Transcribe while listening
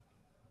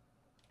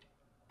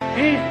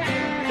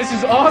This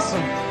is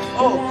awesome.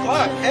 Oh,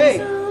 Clark, hey.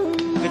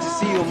 Good to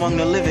see you among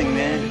the living,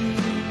 man.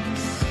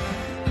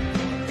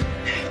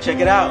 Check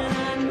it out.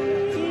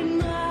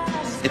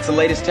 It's the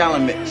latest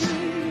talent mix.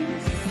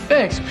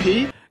 Thanks,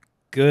 Pete.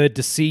 Good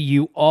to see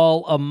you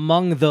all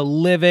among the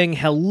living.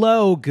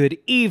 Hello, good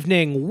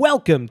evening.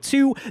 Welcome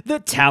to the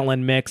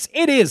Talon Mix.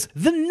 It is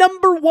the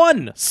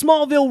 #1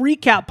 Smallville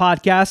recap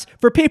podcast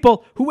for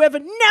people who have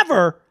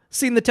never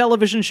seen the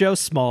television show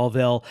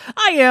Smallville.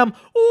 I am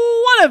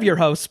one of your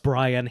hosts,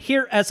 Brian,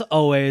 here as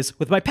always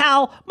with my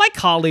pal, my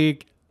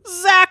colleague,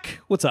 Zach.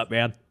 What's up,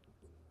 man?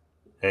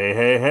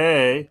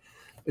 Hey.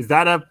 Is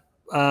that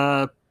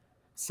a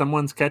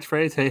someone's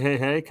catchphrase?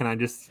 Hey. Can I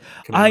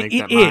make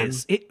that mine?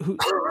 Is.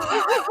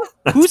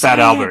 Who's Fat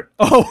Albert?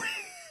 Oh.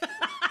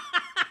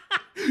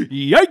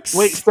 Yikes.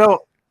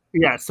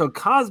 Wait, so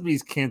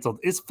Cosby's canceled.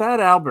 Is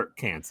Fat Albert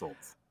canceled?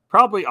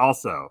 Probably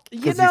also.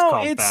 He's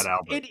called Fat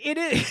Albert. It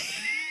is.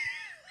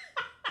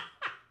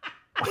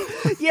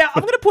 Yeah,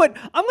 I'm gonna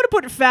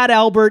put Fat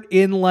Albert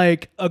in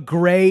like a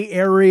gray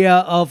area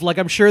of like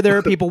I'm sure there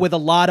are people with a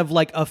lot of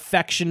like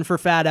affection for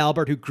Fat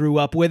Albert who grew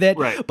up with it.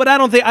 Right. But I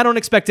don't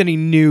expect any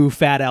new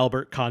Fat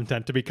Albert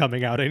content to be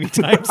coming out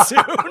anytime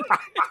soon.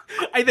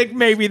 I think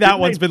maybe that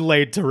one's been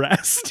laid to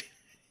rest.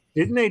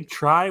 Didn't they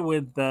try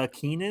with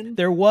Kenan?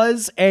 There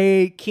was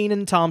a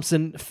Kenan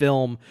Thompson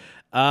film.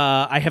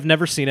 I have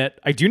never seen it.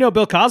 I do know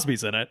Bill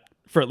Cosby's in it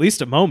for at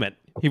least a moment.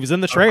 He was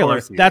in the trailer.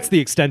 That's the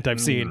extent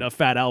I've seen of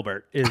Fat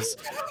Albert is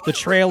the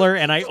trailer,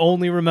 and I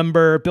only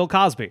remember Bill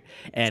Cosby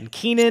and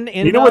Kenan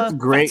in what's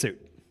great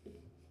suit.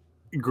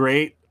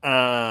 Great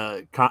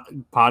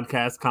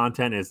podcast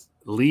content is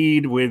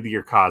lead with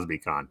your Cosby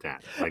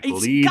content. Like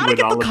It's lead gotta with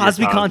get all the of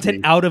Cosby your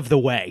content out of the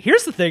way.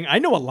 Here's the thing: I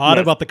know a lot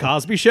about the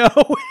Cosby Show,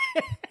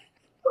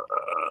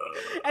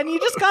 and you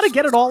just got to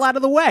get it all out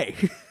of the way.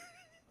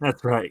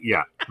 That's right.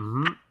 Yeah.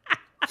 Mm-hmm.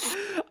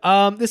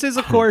 This is,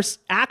 of course,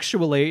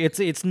 actually,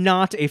 it's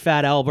not a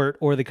Fat Albert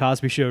or the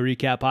Cosby Show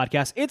recap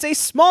podcast. It's a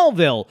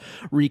Smallville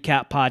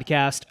recap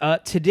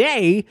podcast.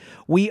 Today,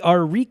 we are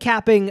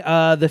recapping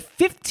the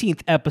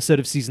 15th episode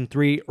of Season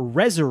 3,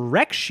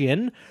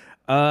 Resurrection,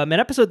 an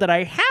episode that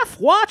I half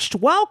watched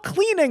while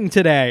cleaning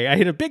today. I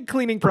had a big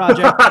cleaning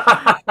project,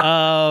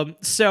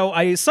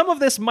 so some of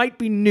this might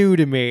be new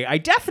to me. I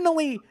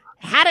definitely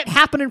had it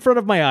happen in front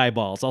of my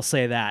eyeballs, I'll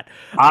say that.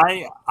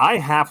 I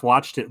half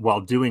watched it while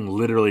doing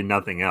literally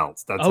nothing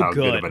else. That's how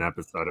good of an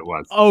episode it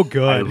was. Oh,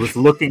 good. I was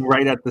looking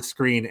right at the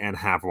screen and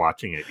half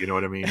watching it. You know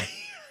what I mean?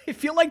 I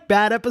feel like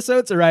bad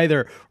episodes are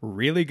either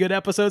really good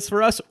episodes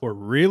for us or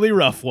really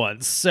rough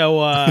ones. So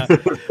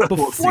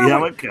we'll see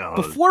how it goes.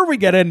 Before we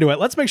get into it,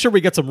 let's make sure we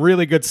get some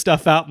really good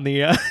stuff out in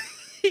the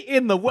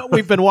in the what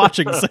we've been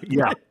watching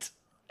segment.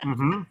 Yeah.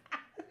 Mm-hmm.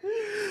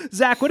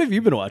 Zach, what have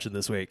you been watching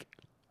this week?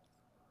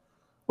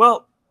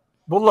 Well,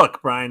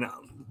 look, Brian,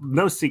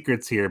 no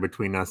secrets here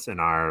between us and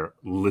our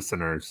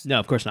listeners. No,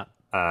 of course not.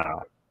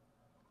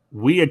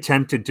 We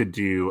attempted to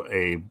do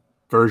a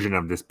version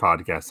of this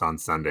podcast on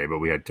Sunday, but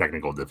we had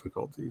technical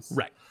difficulties.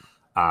 Right.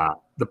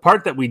 The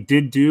part that we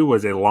did do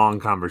was a long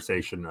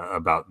conversation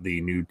about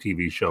the new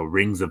TV show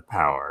Rings of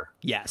Power.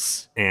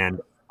 Yes. And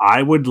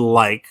I would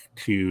like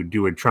to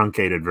do a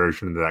truncated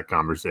version of that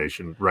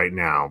conversation right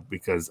now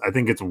because I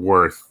think it's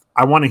worth.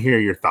 I want to hear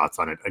your thoughts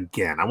on it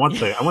again. I want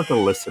the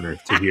listeners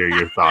to hear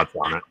your thoughts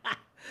on it.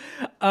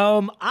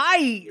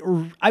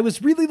 I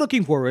was really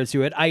looking forward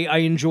to it. I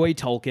enjoy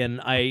Tolkien.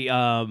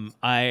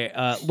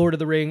 I Lord of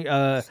the Ring.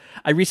 I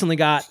recently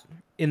got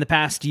in the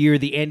past year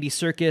the Andy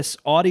Serkis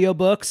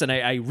audiobooks, and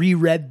I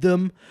reread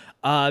them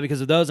because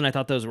of those, and I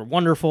thought those were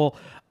wonderful.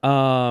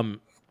 I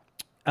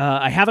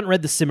haven't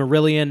read the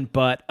Silmarillion,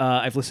 but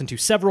I've listened to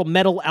several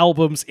metal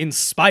albums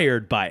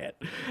inspired by it.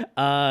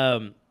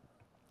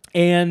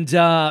 And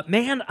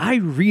man, I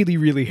really,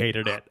 really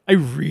hated it. I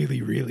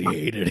really, really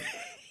hated it.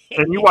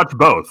 And you watched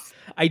both.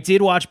 I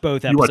did watch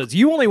both episodes.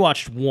 You only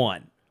watched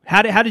one.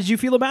 How did you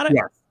feel about it?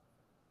 Yes.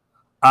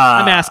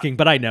 I'm asking,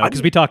 but I know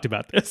because we talked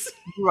about this.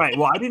 Right.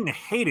 Well, I didn't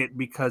hate it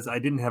because I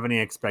didn't have any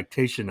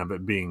expectation of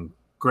it being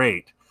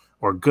great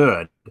or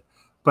good,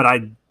 but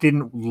I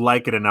didn't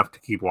like it enough to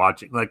keep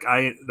watching. Like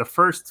the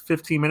first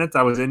 15 minutes,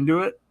 I was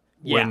into it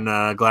when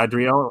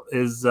Galadriel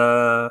is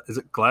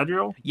it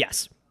Galadriel?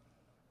 Yes.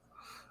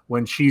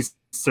 When she's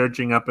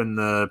searching up in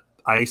the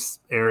ice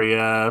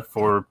area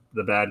for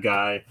the bad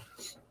guy.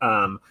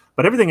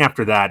 But everything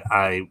after that,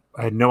 I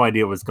had no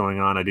idea what was going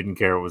on. I didn't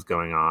care what was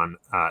going on.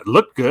 It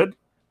looked good.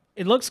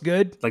 It looks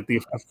good. Like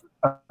the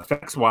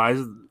effects wise,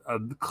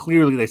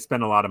 clearly they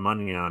spent a lot of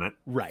money on it.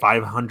 Right.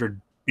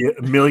 $500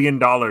 million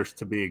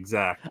to be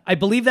exact. I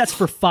believe that's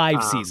for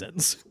 5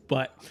 seasons,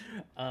 but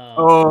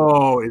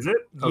is it?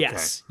 Okay.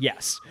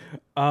 Yes.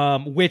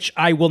 Which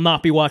I will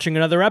not be watching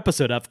another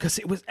episode of because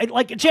it was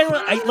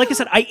generally, like I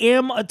said, I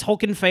am a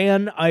Tolkien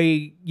fan.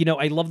 I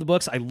love the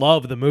books. I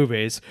love the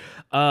movies.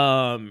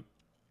 And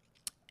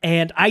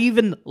I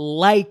even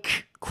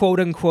like quote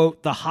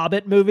unquote the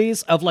Hobbit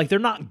movies of like, they're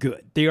not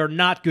good. They are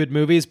not good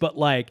movies, but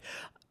like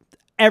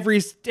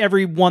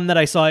every one that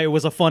I saw, it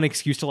was a fun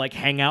excuse to like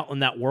hang out in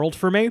that world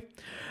for me.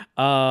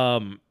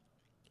 And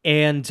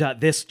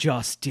this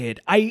just did.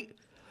 I'm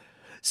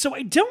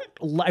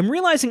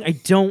realizing I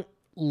don't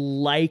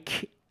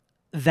like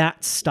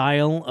that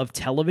style of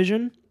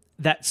television,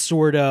 that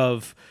sort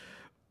of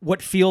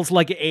what feels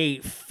like a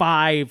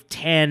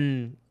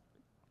 5-10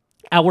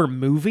 hour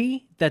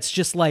movie that's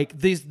just like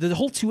the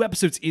whole 2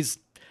 episodes is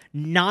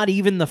not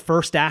even the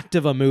first act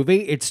of a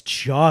movie. It's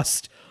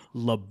just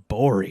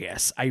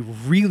laborious. I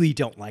really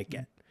don't like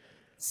it.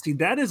 See,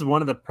 that is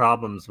one of the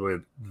problems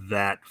with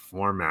that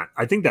format.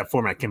 I think that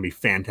format can be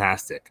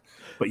fantastic,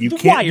 but you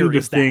can't do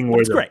the thing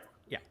where great.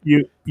 Yeah.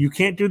 You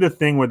can't do the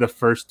thing where the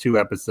first 2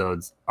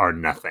 episodes are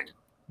nothing.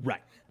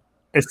 Right.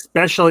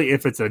 Especially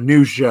if it's a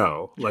new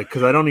show, like,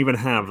 because I don't even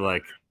have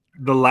like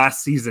the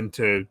last season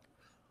to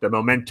the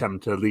momentum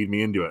to lead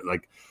me into it.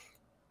 Like,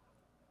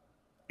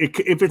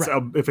 if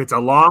it's a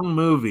long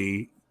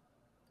movie,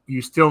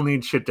 you still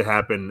need shit to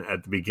happen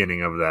at the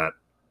beginning of that.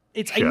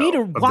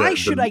 Why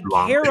should I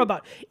care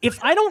about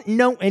if I don't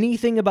know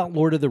anything about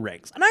Lord of the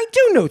Rings? And I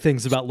do know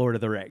things about Lord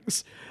of the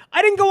Rings.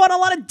 I didn't go on a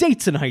lot of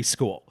dates in high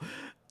school.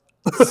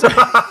 So,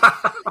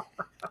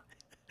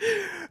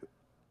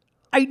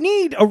 I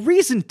need a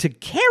reason to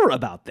care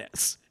about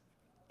this.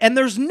 And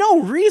there's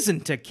no reason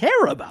to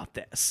care about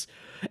this.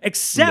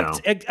 Except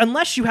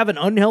unless you have an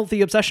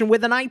unhealthy obsession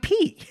with an IP.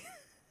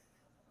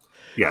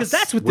 Yes. Because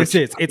that's what this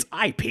is. It's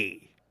IP.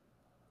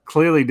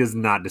 Clearly does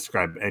not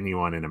describe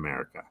anyone in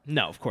America.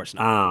 No, of course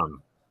not.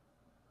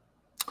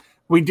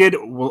 We did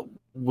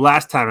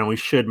last time, and we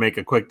should make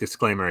a quick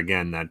disclaimer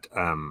again that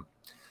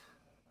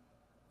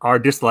our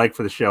dislike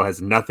for the show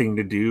has nothing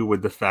to do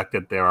with the fact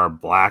that there are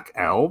black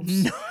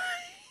elves. No.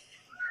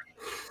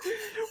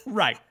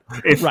 Right.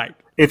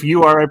 If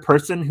you are a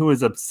person who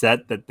is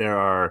upset that there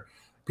are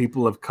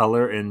people of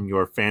color in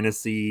your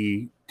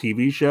fantasy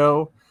TV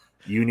show,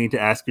 you need to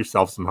ask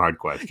yourself some hard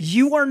questions.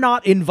 You are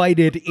not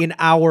invited in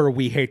our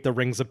We Hate the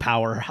Rings of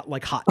Power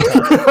like hot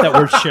tub that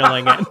we're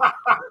chilling in.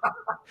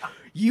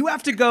 You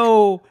have to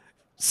go.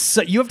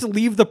 So you have to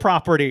leave the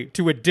property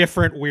to a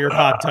different weird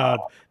hot tub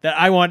that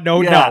I want.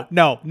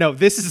 No.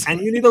 This is, and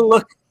you need to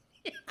look,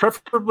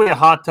 preferably a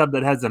hot tub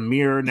that has a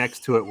mirror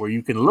next to it where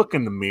you can look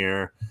in the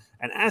mirror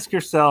and ask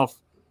yourself,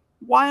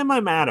 why am I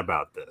mad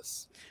about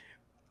this?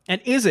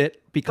 And is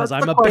it because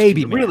That's I'm a question,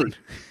 baby man? Really?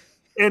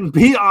 And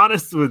be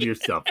honest with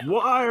yourself.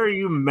 Why are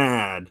you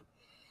mad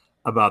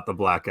about the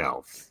black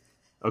elves?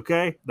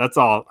 Okay, that's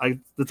all.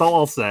 That's all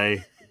I'll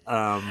say.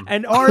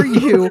 And are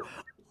you?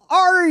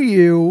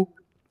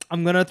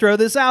 I'm gonna throw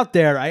this out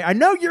there. I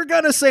know you're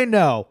gonna say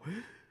no,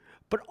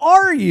 but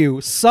are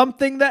you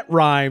something that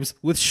rhymes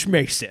with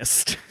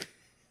schmacist?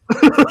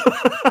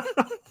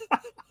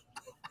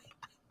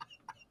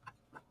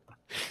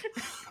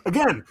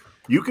 Again,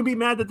 you can be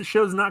mad that the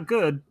show's not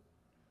good.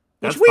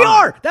 Which we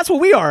are. That's what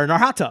we are in our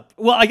hot tub.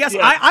 Well, I guess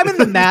I'm in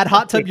the mad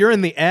hot tub. You're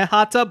in the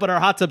hot tub, but our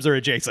hot tubs are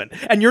adjacent.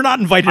 And you're not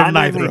invited in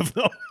either of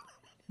them.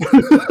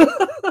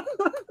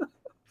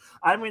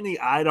 I'm in the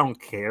I don't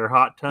care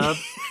hot tub.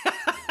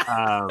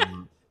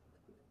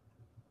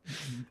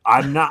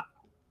 I'm not.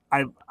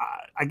 I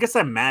guess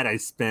I'm mad I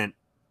spent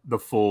the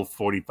full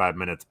 45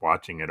 minutes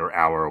watching it, or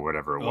hour, or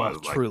whatever it was.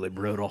 Truly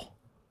brutal.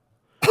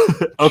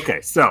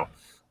 Okay, so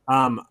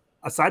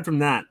aside from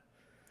that,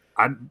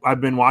 I've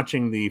been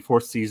watching the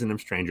 4th season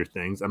of Stranger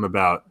Things. I'm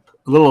about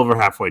a little over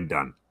halfway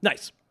done.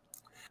 Nice.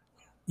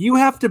 You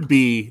have to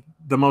be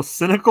the most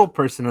cynical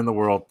person in the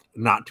world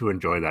not to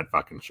enjoy that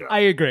fucking show. I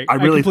agree. I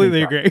really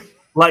completely agree.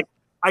 Like,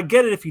 I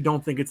get it if you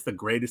don't think it's the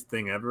greatest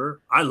thing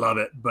ever. I love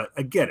it, but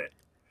I get it.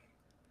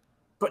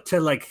 But to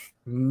like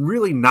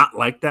really not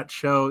like that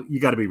show, you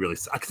got to be really,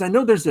 because I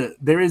know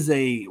there is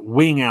a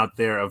wing out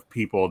there of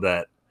people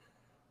that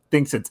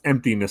thinks it's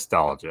empty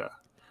nostalgia,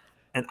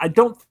 and I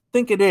don't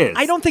think it is.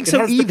 I don't think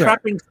so either.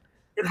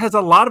 It has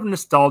a lot of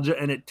nostalgia,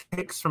 and it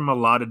takes from a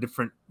lot of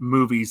different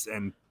movies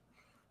and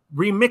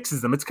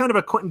remixes them. It's kind of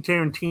a Quentin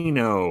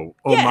Tarantino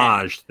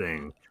homage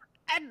thing.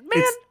 And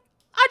man,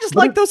 I just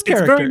like those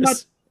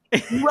characters.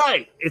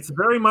 Right. It's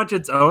very much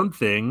its own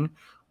thing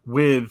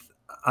with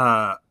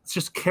it's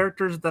just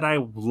characters that I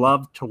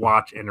love to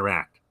watch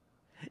interact.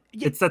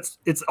 Yeah.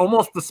 It's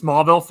almost the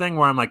Smallville thing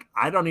where I'm like,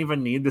 I don't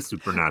even need the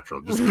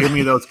supernatural. Just give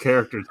me those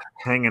characters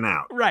hanging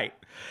out. Right.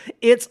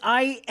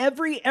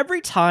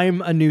 Every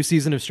time a new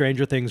season of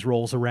Stranger Things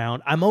rolls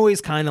around, I'm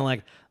always kind of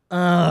like,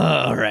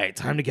 all right,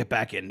 time to get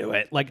back into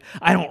it. Like,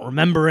 I don't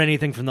remember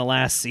anything from the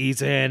last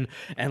season.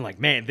 And like,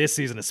 man, this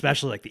season,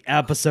 especially, like the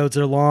episodes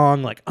are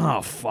long. Like,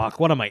 oh,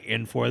 fuck, what am I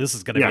in for? This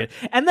is going to be it.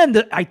 And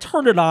then I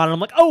turn it on and I'm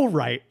like, oh,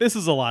 right, this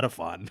is a lot of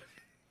fun.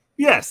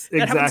 Yes,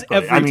 exactly.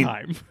 That happens every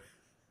time.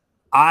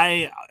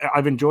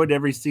 I've enjoyed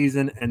every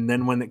season. And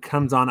then when it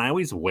comes on, I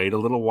always wait a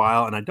little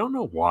while. And I don't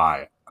know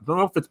why. I don't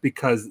know if it's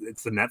because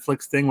it's the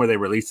Netflix thing where they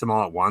release them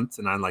all at once.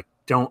 And I like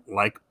don't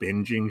like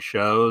binging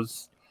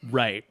shows.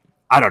 Right.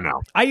 I don't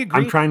know. I agree.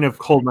 I'm trying to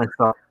hold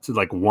myself to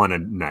like one a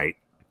night.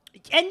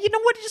 And you know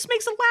what? It just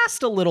makes it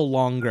last a little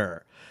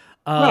longer.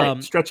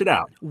 Right. Stretch it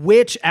out.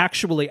 Which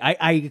actually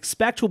I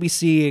expect we'll be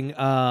seeing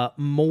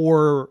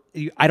more.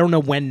 I don't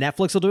know when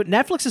Netflix will do it.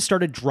 Netflix has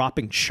started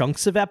dropping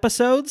chunks of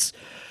episodes.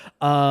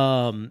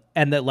 And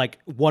that like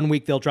 1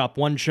 week they'll drop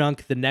one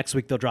chunk, the next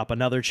week they'll drop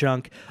another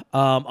chunk.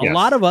 A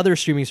lot of other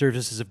streaming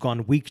services have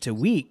gone week to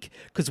week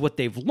because what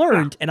they've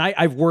learned, and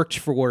I've worked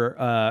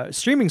for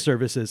streaming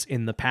services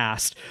in the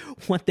past,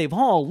 what they've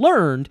all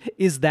learned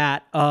is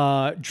that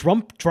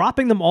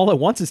dropping them all at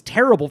once is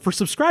terrible for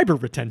subscriber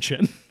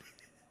retention.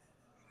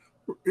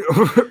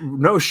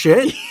 No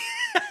shit.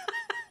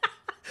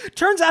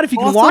 Turns out if you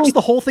can watch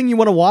the whole thing you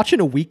want to watch in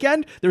a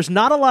weekend, there's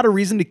not a lot of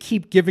reason to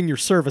keep giving your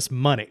service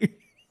money.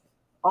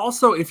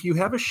 Also, if you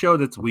have a show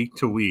that's week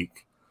to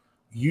week,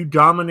 you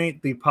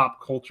dominate the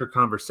pop culture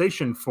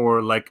conversation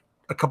for like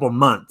a couple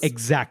months.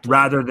 Exactly.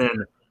 Rather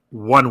than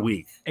 1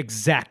 week.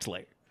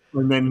 Exactly.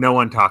 And then no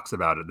one talks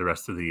about it the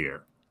rest of the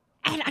year.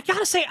 And I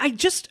gotta say,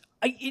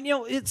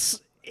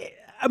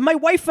 my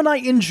wife and I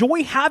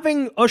enjoy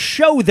having a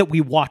show that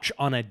we watch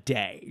on a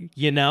day,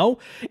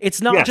 It's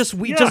not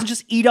it doesn't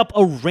just eat up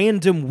a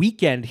random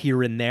weekend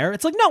here and there.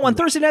 It's like, no, on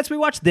Thursday nights we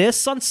watch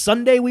this, on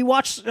Sunday we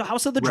watch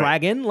House of the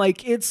Dragon.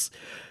 Like it's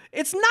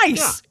nice.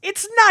 Yeah.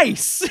 It's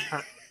nice.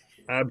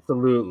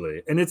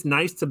 Absolutely. And it's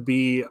nice to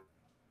be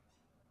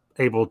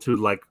able to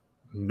like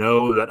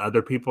know that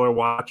other people are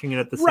watching it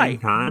at the same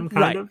time,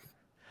 kind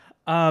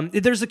of.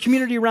 There's a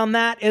community around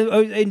that.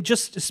 And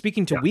just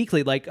speaking to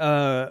weekly, like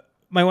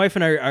my wife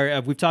and I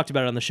are, we've talked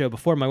about it on the show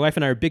before. My wife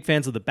and I are big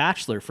fans of the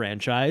Bachelor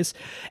franchise.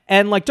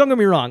 And like, don't get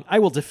me wrong, I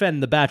will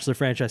defend the Bachelor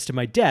franchise to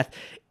my death.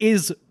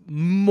 Is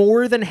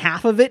more than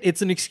half of it,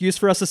 it's an excuse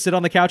for us to sit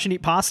on the couch and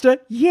eat pasta?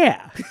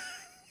 Yeah.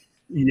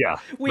 Yeah.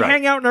 We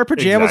hang out in our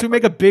pajamas. Exactly. We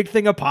make a big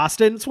thing of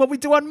pasta, and it's what we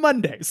do on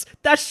Mondays.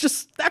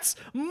 That's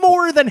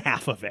more than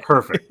half of it.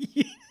 Perfect.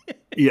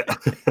 Yeah.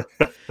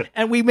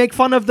 And we make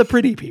fun of the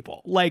pretty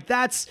people. Like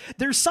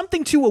there's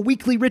something to a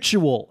weekly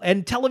ritual,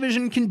 and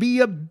television can be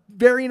a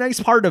very nice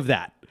part of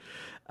that.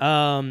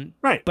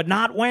 Right. But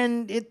not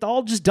when it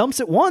all just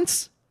dumps at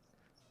once.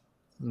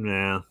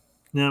 Yeah.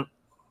 Yeah.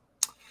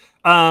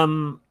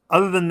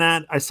 Other than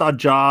that, I saw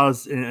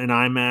Jaws in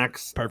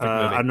IMAX. Perfect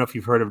movie. I don't know if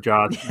you've heard of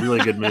Jaws. Really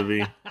good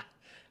movie.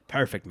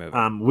 Perfect movie.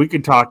 We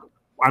could talk.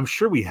 I'm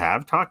sure we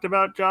have talked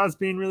about Jaws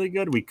being really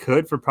good. We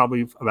could for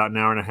probably about an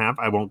hour and a half.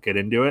 I won't get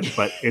into it,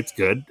 but it's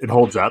good. It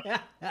holds up.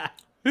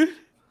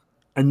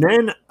 And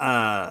then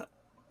a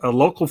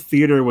local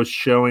theater was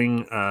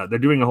showing, they're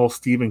doing a whole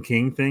Stephen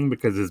King thing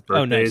because his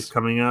birthday is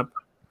coming up.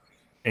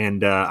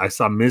 And I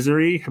saw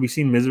Misery. Have you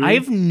seen Misery?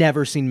 I've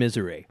never seen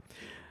Misery.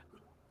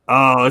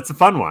 Oh, it's a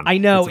fun one. I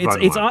know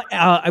it's on,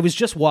 I was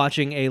just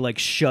watching a like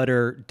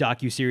Shudder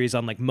docuseries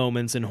on like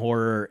moments in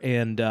horror,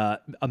 and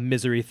a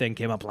Misery thing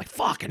came up. I'm like,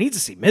 fuck, I need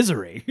to see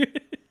Misery.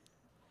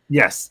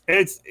 Yes,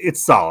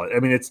 it's solid. I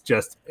mean,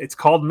 it's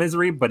called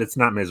Misery, but it's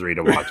not misery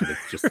to watch it.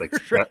 It's just like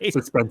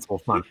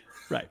suspenseful fun.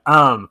 Right.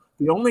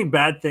 The only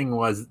bad thing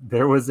was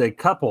there was a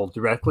couple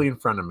directly in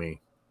front of me,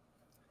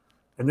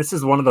 and this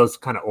is one of those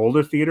kind of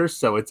older theaters,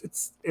 so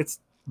it's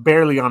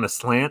barely on a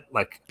slant.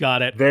 Like,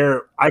 got it.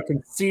 I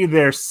can see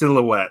their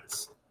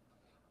silhouettes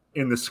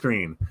in the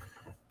screen,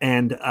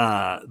 and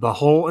the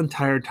whole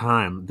entire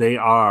time they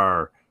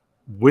are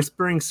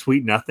whispering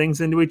sweet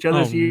nothings into each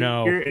other's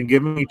ear and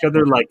giving each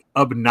other like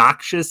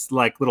obnoxious,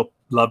 like little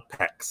love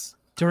pecks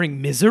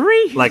during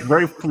Misery. Like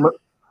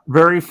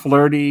very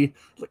flirty.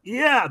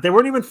 Yeah, they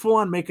weren't even full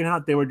on making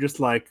out. They were just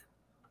like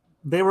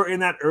they were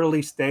in that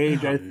early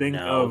stage. I think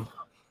of.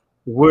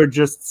 We're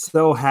just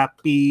so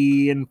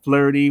happy and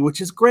flirty,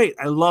 which is great.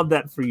 I love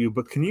that for you.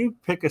 But can you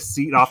pick a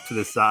seat off to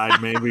the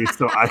side, maybe,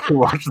 so I can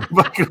watch the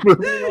fucking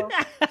movie?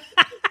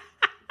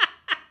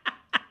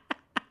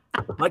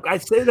 Like, I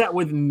say that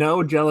with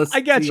no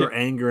jealousy or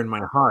anger in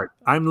my heart.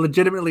 I'm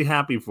legitimately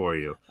happy for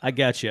you. I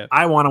get you.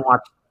 I want to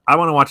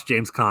watch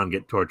James Caan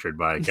get tortured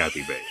by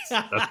Kathy Bates.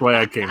 That's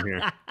why I came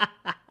here.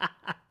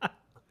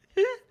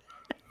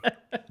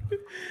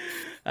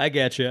 I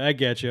get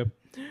you.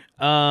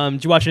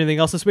 Did you watch anything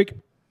else this week?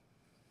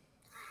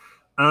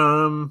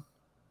 I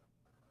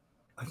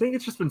think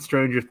it's just been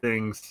Stranger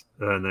Things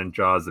and then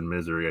Jaws and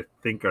Misery, I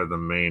think, are the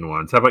main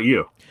ones. How about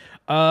you?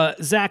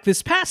 Zach,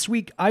 this past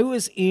week I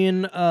was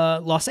in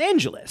Los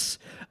Angeles,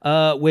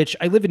 which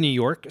I live in New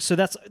York, so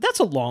that's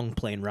a long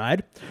plane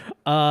ride.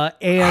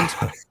 And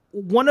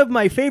one of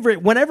my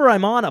favorite, whenever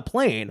I'm on a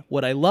plane,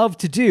 what I love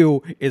to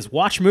do is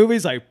watch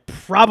movies I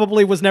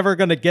probably was never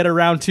going to get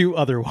around to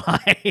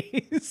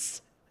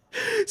otherwise.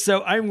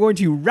 So I'm going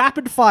to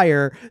rapid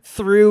fire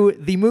through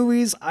the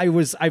movies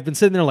I've been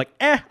sitting there like,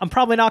 I'm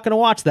probably not going to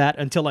watch that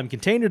until I'm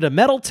contained in a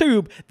metal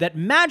tube that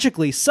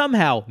magically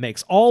somehow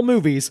makes all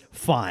movies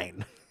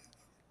fine.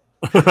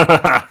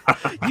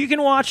 You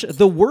can watch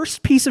the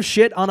worst piece of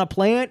shit on a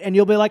plane and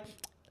you'll be like,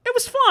 it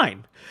was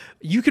fine.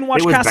 You can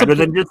watch Casablanca. It was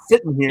better than just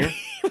sitting here.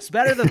 It was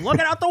better than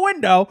looking out the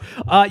window.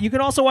 You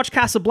can also watch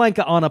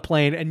Casablanca on a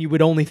plane and you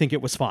would only think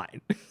it was fine.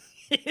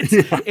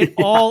 It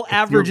all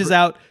averages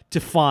out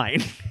to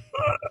fine.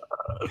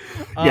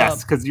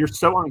 Yes, because you're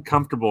so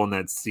uncomfortable in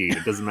that seat.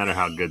 It doesn't matter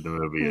how good the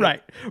movie is.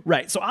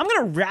 Right. So I'm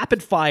going to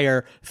rapid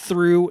fire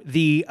through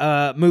the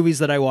movies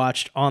that I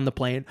watched on the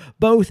plane,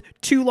 both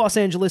to Los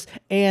Angeles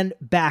and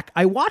back.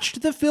 I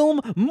watched the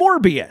film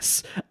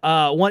Morbius,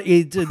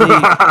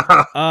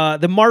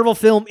 the Marvel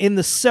film in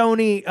the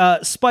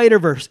Sony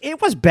Spider-Verse.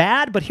 It was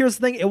bad, but here's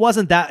the thing. It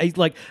wasn't that,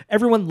 like,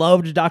 everyone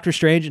loved Doctor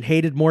Strange and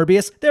hated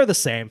Morbius. They're the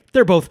same.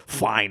 They're both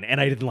fine, and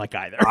I didn't like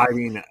either. I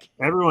mean,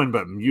 everyone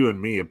but you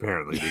and me,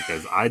 apparently,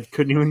 because I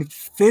couldn't even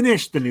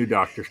finish the new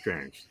Doctor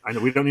Strange. I know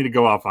we don't need to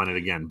go off on it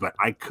again, but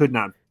I could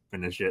not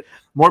finish it.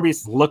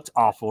 Morbius looked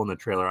awful in the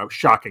trailer. I was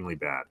shockingly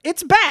bad.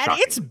 It's bad.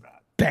 It's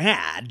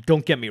bad.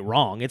 Don't get me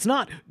wrong. It's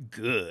not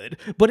good,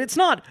 but it's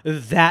not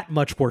that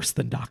much worse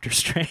than Doctor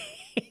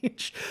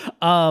Strange.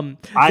 I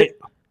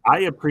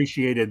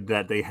appreciated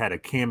that they had a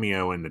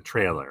cameo in the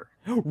trailer.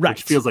 Right.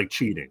 Which feels like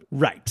cheating.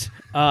 Right.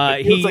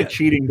 It feels like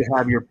cheating to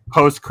have your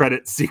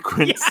post-credit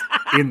sequence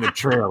in the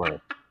trailer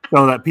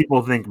so that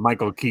people think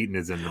Michael Keaton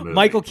is in the movie.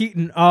 Michael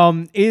Keaton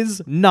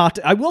is not.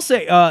 I will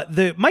say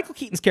the Michael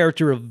Keaton's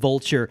character of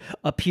Vulture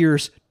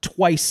appears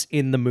twice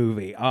in the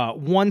movie.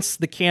 Once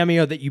the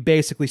cameo that you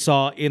basically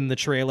saw in the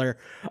trailer.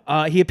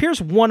 He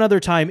appears one other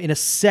time in a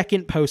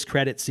second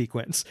post-credit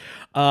sequence.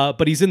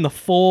 But he's in the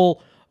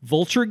full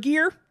Vulture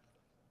gear.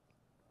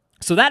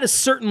 So that is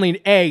certainly,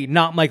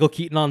 not Michael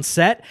Keaton on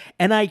set,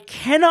 and I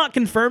cannot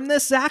confirm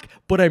this, Zach,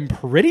 but I'm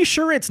pretty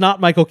sure it's not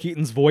Michael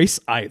Keaton's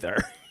voice either.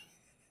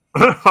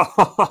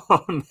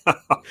 Oh, no.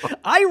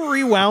 I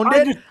rewound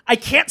it. I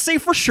can't say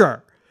for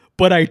sure,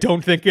 but I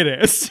don't think it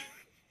is.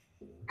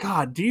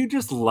 God, do you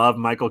just love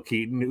Michael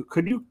Keaton?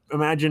 Could you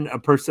imagine a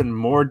person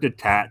more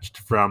detached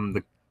from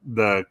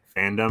the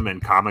fandom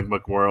and comic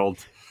book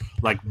world,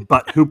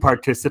 but who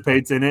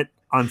participates in it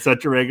on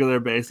such a regular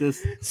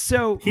basis?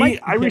 So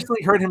I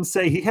recently heard him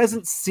say he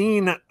hasn't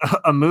seen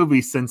a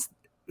movie since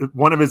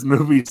one of his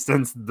movies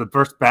since the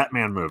first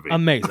Batman movie.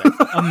 Amazing.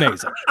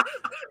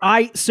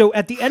 So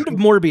at the end of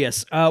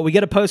Morbius, we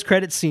get a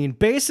post-credit scene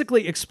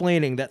basically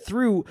explaining that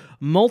through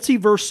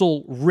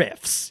multiversal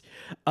rifts,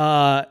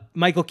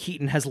 Michael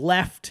Keaton has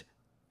left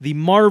the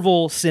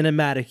Marvel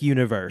Cinematic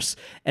Universe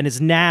and is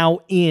now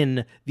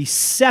in the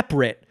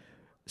separate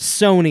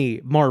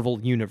Sony Marvel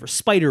Universe,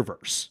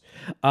 Spider-Verse.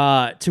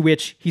 To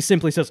which he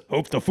simply says,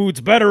 "Hope the food's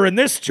better in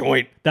this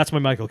joint." That's my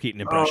Michael Keaton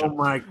impression. Oh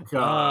my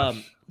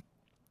gosh.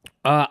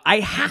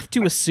 I have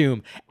to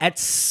assume at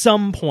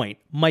some point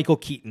Michael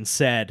Keaton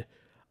said,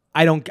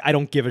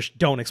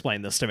 don't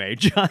explain this to me.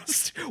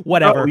 Just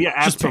whatever. Oh,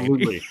 yeah, just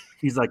absolutely.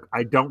 He's like,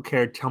 I don't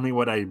care. Tell me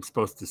what I'm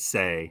supposed to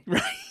say.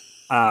 Right.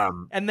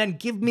 And then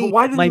give me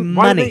my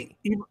money.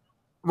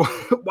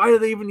 Why do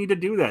they even need to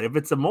do that? If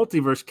it's a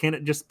multiverse, can't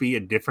it just be a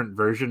different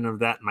version of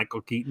that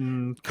Michael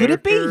Keaton character? Could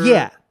it be?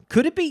 Yeah.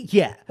 Could it be?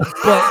 Yeah.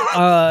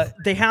 But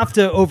they have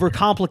to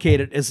overcomplicate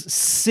it as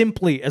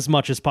simply as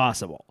much as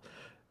possible.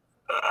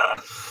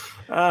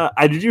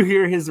 Did you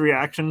hear his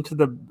reaction to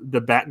the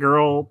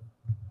Batgirl?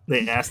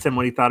 They asked him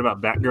what he thought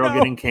about Batgirl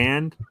getting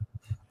canned.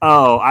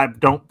 Oh,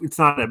 it's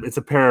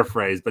a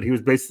paraphrase, but he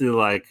was basically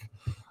like,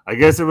 I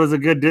guess it was a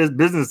good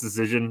business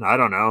decision. I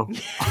don't know.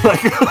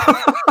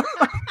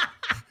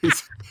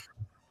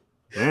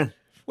 Yeah.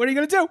 What are you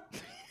going to do?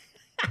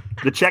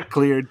 The check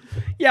cleared.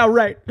 Yeah,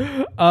 right.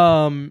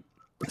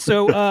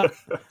 So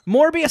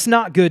Morbius,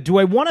 not good. Do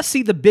I want to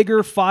see the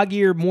bigger,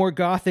 foggier, more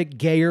gothic,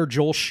 gayer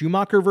Joel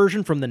Schumacher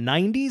version from the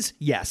 90s?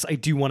 Yes, I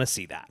do want to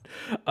see that.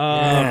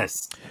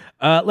 Yes.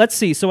 Let's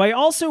see. So I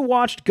also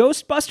watched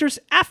Ghostbusters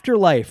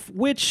Afterlife,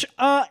 which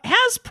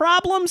has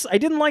problems. I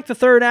didn't like the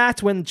third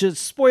act when,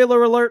 just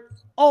spoiler alert,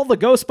 all the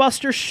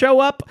Ghostbusters show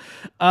up.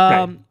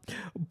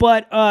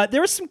 But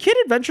there was some kid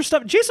adventure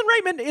stuff. Jason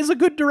Reitman is a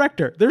good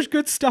director. There's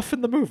good stuff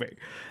in the movie.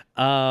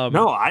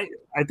 No,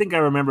 I think I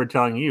remember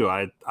telling you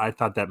I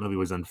thought that movie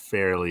was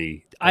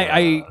unfairly.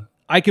 I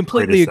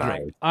completely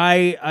agree.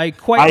 I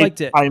quite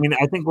liked it. I mean,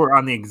 I think we're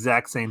on the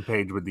exact same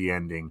page with the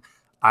ending.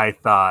 I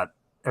thought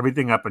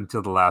everything up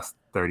until the last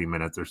 30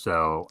 minutes or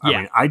so.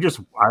 Yeah. I mean,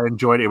 I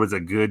enjoyed it. It was a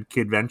good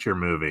kid venture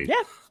movie.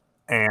 Yeah.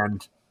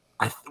 And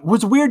it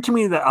was weird to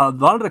me that a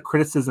lot of the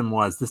criticism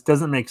was this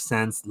doesn't make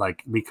sense,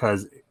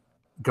 because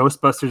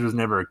Ghostbusters was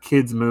never a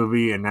kid's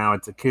movie and now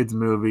it's a kid's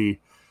movie.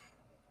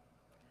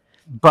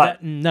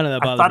 But none of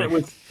that bothered I thought me. it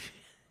was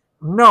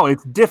no,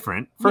 it's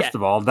different. First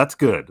of all, that's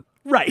good.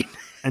 Right.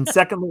 And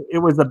secondly, it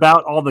was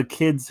about all the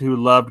kids who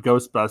loved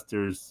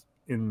Ghostbusters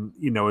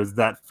is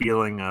that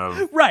feeling of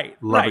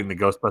loving the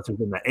Ghostbusters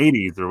in the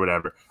 80s or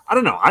whatever. I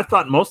don't know. I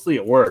thought mostly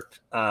it worked.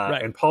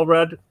 And Paul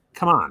Rudd,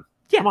 come on.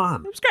 Yeah, come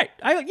on. It was great.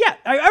 I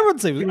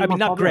wouldn't say,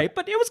 not great,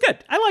 but it was good.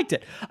 I liked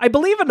it. I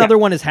believe another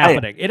one is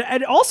happening. It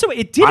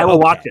did. I will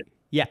watch it.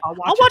 Yeah, I'll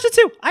watch it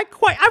too.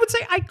 I would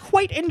say I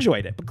quite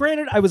enjoyed it, but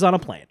granted, I was on a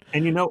plane.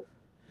 And you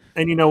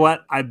know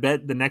what? I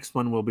bet the next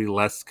one will be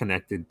less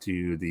connected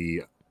to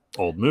the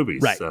old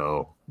movies. Right.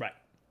 So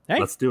Hey,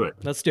 let's do it.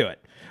 Let's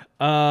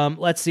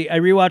see. I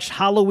rewatched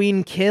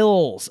Halloween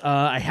Kills.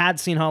 I had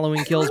seen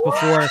Halloween Kills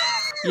before.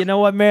 You know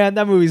what, man?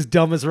 That movie's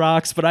dumb as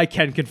rocks, but I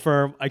can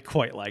confirm I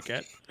quite like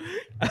it.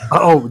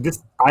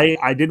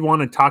 I did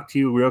want to talk to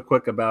you real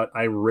quick about.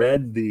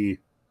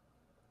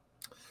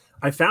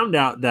 I found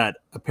out that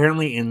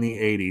apparently in the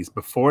 80s,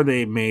 before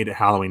they made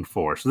Halloween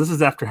 4, so this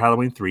is after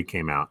Halloween 3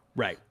 came out,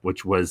 right?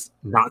 Which was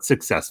not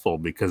successful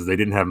because they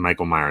didn't have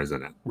Michael Myers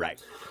in it,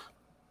 right?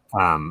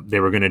 They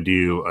were going to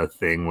do a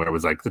thing where it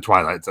was like the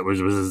Twilight, so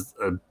which was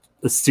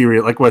a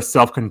serial, like was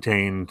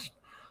self-contained,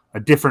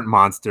 a different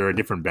monster, a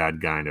different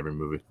bad guy in every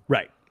movie,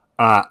 right?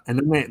 And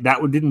then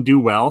that didn't do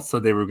well, so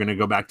they were going to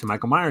go back to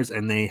Michael Myers,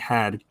 and they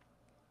had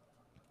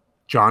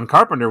John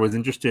Carpenter was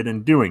interested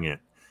in doing it.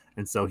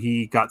 And so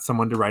he got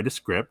someone to write a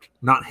script,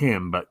 not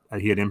him, but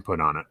he had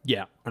input on it.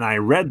 Yeah. And I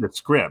read the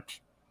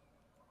script.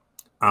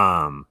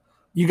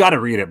 You got to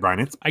read it,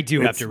 Brian. I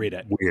do have to read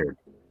it. Weird.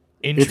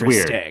 Interesting.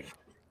 It's weird.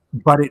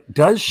 But it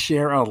does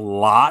share a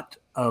lot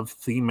of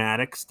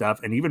thematic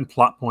stuff and even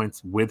plot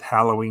points with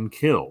Halloween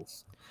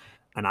Kills.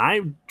 And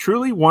I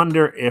truly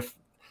wonder if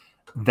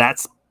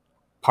that's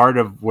part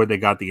of where they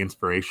got the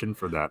inspiration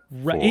for that.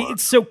 Right.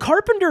 So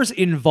Carpenter's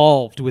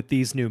involved with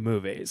these new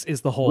movies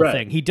is the whole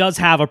thing. He does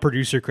have a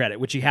producer credit,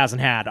 which he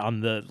hasn't had on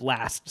the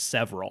last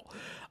several.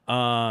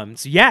 So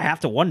yeah, I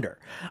have to wonder.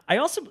 I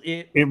also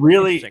it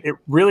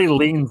really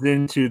leans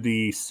into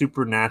the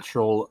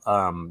supernatural.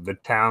 The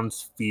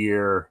town's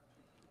fear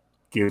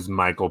gives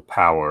Michael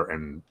power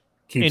and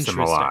keeps him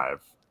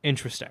alive.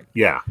 Interesting.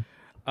 Yeah.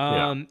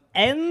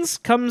 Ends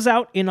comes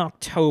out in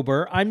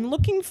October. I'm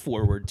looking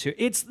forward to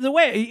it's the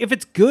way. If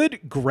it's good,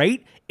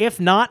 great.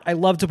 If not, I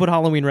love to put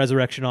Halloween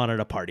Resurrection on at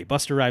a party.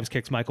 Busta Rhymes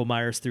kicks Michael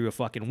Myers through a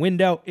fucking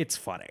window. It's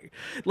funny.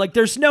 Like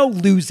there's no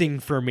losing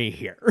for me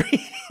here.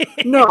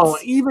 No,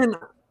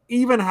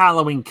 even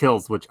Halloween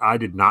Kills, which I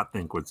did not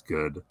think was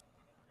good.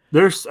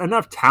 There's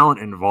enough talent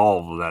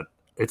involved that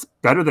it's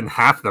better than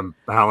half the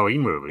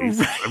Halloween movies.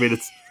 Right. I mean,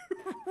 it's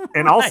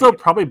and also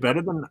probably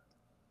better than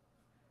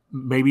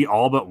maybe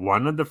all but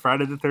one of the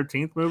Friday the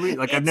 13th movie.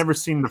 Like I've never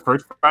seen the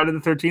first Friday the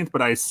 13th, but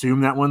I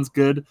assume that one's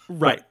good.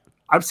 Right. But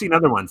I've seen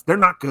other ones. They're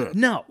not good.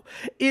 No,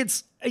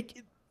 it's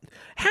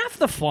half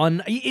the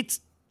fun. It's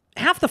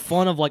half the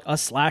fun of like a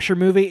slasher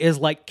movie is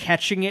like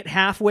catching it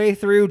halfway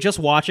through, just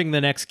watching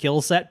the next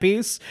kill set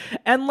piece.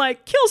 And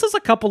like Kills has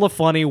a couple of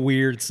funny,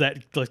 weird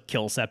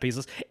kill set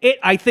pieces.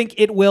 I think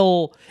it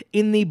will,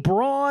 in the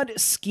broad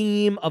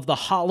scheme of the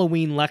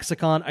Halloween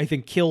lexicon, I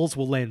think Kills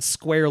will land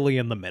squarely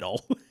in the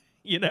middle.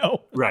 You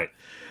know, right?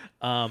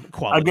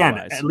 Again,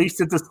 at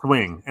least it's a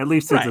swing.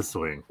 It's a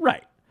swing,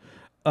 right?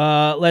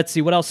 Let's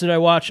see, what else did I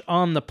watch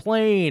on the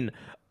plane?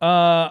 This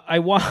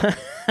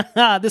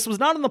was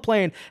not on the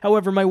plane.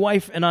 However, my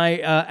wife and I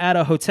at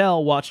a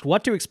hotel watched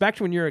What to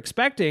Expect When You're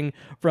Expecting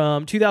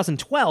from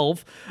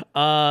 2012.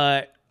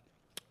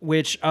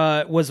 Which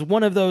was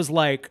one of those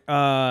like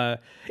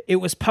it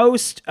was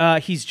post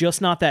He's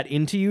Just Not That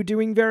Into You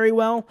doing very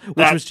well,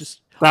 which was just.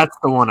 That's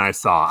the one I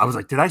saw. I was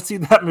like, did I see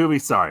that movie?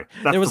 Sorry.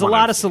 There was a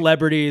lot of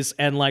celebrities,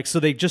 and like, so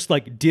they just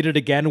like did it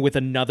again with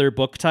another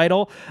book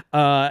title.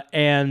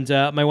 And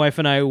my wife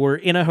and I were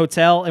in a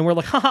hotel, and we're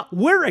like, haha,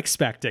 we're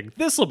expecting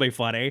this will be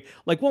funny.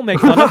 Like, we'll make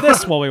fun of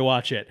this while we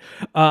watch it.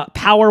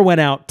 Power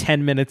went out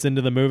 10 minutes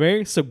into the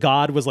movie, so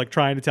God was like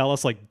trying to tell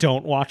us like,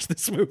 don't watch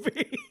this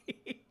movie.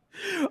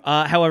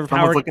 However,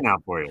 Someone's looking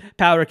out for you.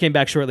 Power came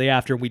back shortly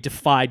after, and we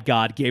defied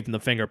God, gave him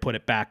the finger, put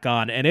it back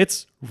on, and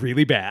it's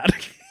really bad.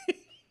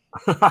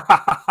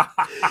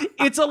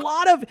 It's a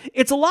lot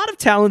of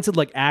talented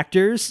like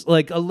actors.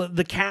 Like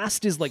the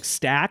cast is like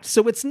stacked,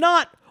 so it's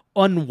not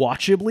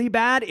unwatchably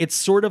bad. It's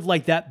sort of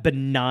like that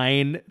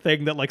benign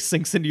thing that like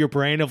sinks into your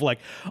brain of like,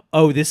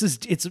 oh,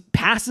 it's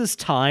passes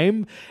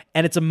time,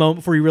 and it's a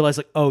moment where you realize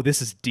like, oh,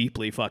 this is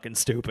deeply fucking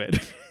stupid.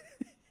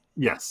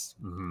 Yes.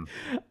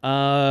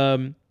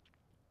 Mm-hmm.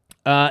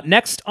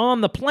 Next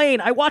on the plane,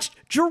 I watched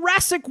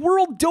Jurassic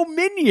World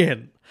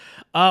Dominion,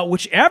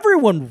 which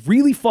everyone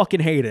really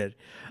fucking hated.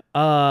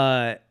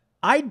 I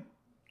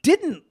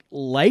didn't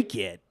like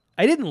it.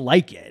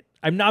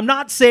 I'm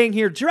not saying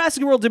here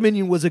Jurassic World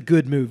Dominion was a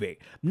good movie.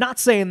 I'm not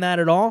saying that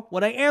at all.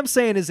 What I am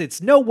saying is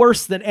it's no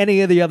worse than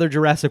any of the other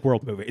Jurassic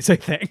World movies, I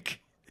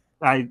think.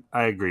 I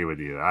agree with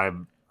you.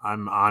 I'm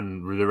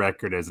on the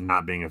record as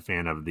not being a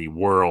fan of the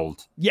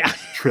World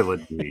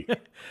trilogy.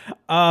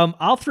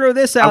 I'll throw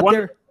this out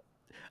there.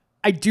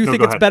 I do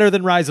think it's better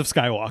than Rise of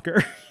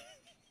Skywalker.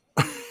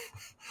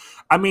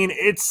 I mean,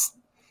 it's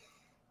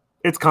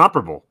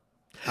comparable.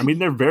 I mean,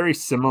 they're very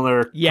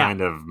similar kind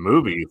of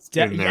movies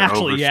in their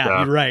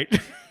you're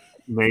right.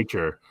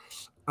 nature.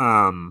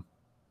 The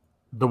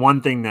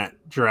one thing that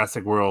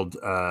Jurassic World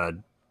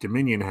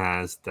Dominion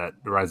has that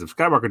the Rise of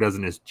Skywalker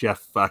doesn't is Jeff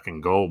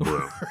fucking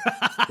Goldblum.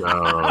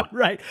 So,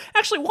 right.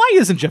 Actually, why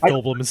isn't Jeff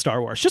Goldblum in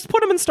Star Wars? Just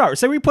put him in Star Wars.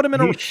 Say we put him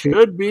in He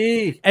should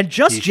be. And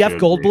just Jeff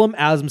Goldblum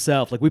as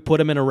himself. Like we put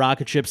him in a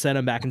rocket ship, send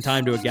him back in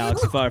time to a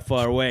galaxy far,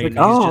 far away. Like, and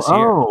he's just here.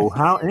 Oh,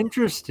 how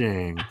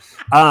interesting.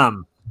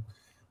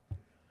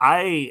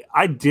 I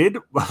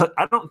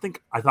don't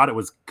think I thought it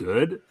was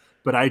good,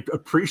 but I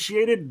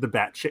appreciated the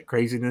batshit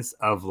craziness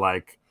of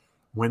like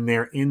when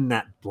they're in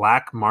that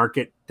black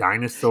market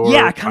dinosaurs.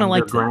 Yeah, I kind of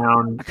liked it.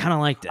 underground. I kind of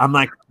liked it. I'm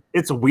like,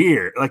 it's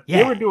weird. Like they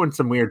Yeah. were doing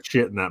some weird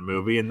shit in that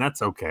movie, and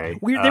that's okay.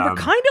 Weird. They were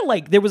kind of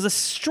like, there was a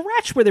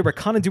stretch where they were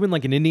kind of doing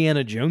like an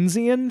Indiana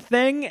Jonesian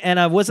thing, and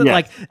I wasn't Yes.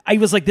 like, I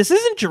was like, this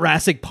isn't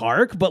Jurassic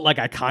Park, but like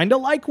I kind of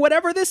like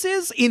whatever this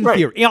is in Right.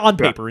 theory, on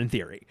Yeah. paper, in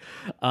theory.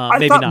 I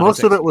Maybe thought not most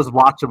as of it was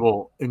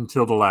watchable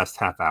until the last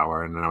half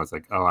hour, and then I was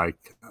like, oh,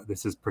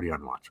 this is pretty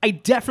unwatchable. I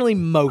definitely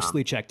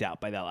mostly checked out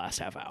by that last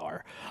half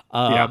hour.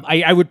 Yeah.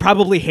 I would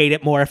probably hate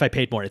it more if I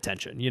paid more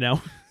attention, you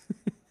know?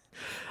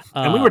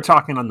 And we were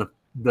talking on the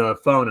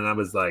phone, and I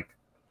was like,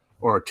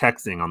 or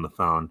texting on the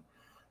phone,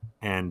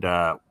 and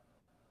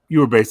you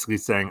were basically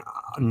saying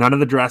none of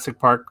the Jurassic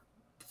Park,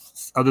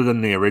 other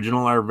than the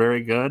original, are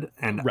very good.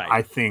 And Right.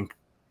 I think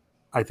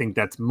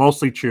that's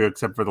mostly true,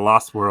 except for The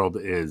Lost World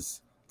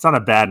it's not a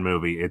bad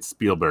movie. It's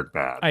Spielberg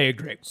bad. I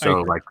agree.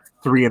 So like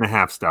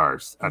 3.5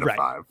 stars out of Right.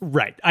 5.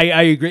 Right.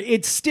 I agree.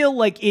 It's still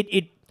like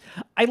it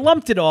I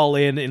lumped it all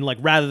in like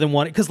rather than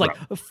one, because like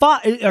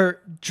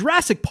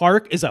Jurassic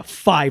Park is a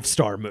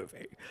 5-star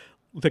movie.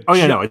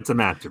 It's a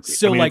masterpiece.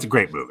 So, like, it's a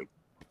great movie.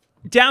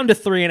 Down to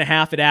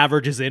 3.5, it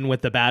averages in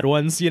with the bad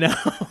ones, you know?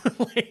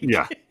 Like,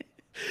 Yeah.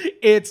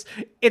 It's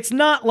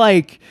not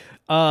like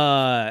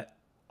watch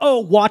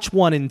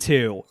 1 and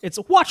 2. It's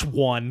watch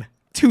 1.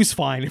 2's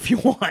fine if you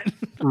want.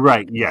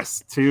 Right.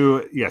 Yes.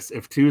 2. Yes.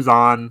 If 2's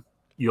on,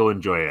 you'll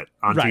enjoy it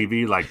on Right.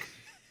 TV. Like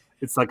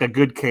it's like a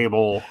good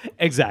cable.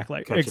 Exactly.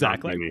 Catch it on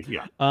Exactly. TV.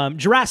 Yeah.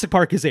 Jurassic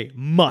Park is a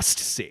must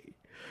see.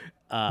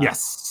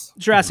 Yes.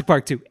 Jurassic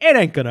Park 2, it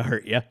ain't gonna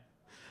hurt you.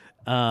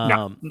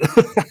 No.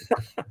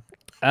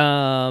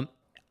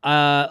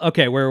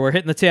 Okay, we're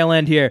hitting the tail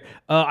end here.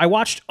 I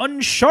watched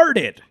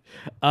Uncharted,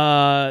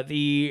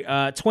 the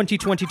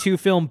 2022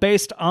 film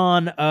based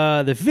on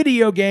the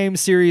video game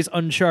series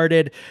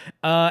Uncharted,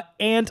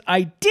 and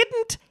I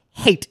didn't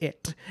hate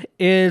it.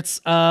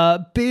 Its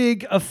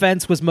big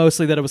offense was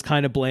mostly that it was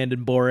kind of bland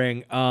and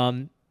boring.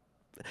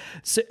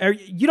 So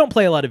you don't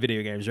play a lot of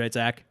video games, right,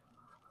 Zach?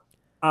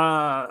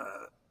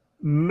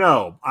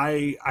 No,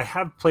 I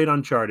have played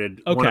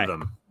Uncharted, one Okay. of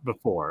them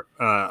before,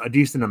 a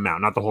decent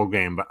amount, not the whole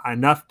game, but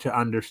enough to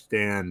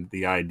understand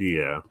the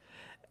idea.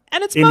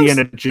 And it's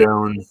Indiana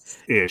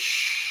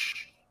Jones-ish.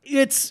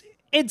 It's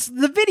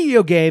the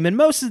video game, and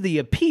most of the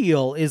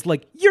appeal is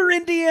like, you're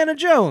Indiana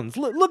Jones.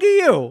 Look at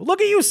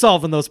you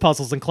solving those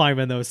puzzles and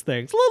climbing those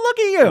things. Look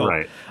at you.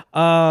 Right.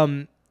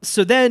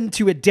 So then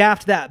to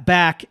adapt that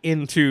back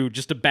into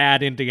just a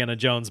bad Indiana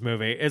Jones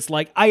movie, it's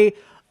like I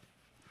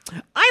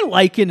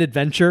like an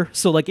adventure,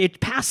 so like it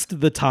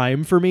passed the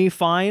time for me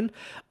fine.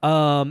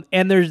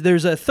 And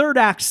there's a third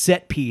act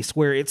set piece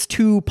where it's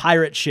 2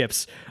 pirate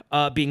ships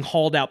being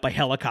hauled out by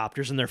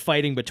helicopters, and they're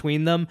fighting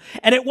between them.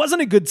 And it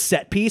wasn't a good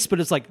set piece, but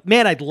it's like,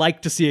 man, I'd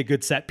like to see a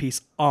good set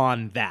piece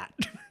on that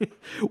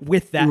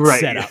with that Right.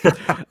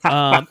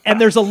 setup.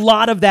 And there's a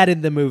lot of that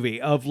in the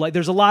movie. Of like,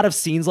 there's a lot of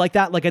scenes like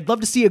that. Like, I'd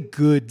love to see a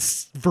good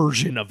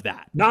version of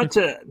that. Not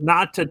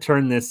to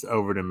turn this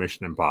over to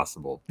Mission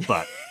Impossible,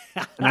 but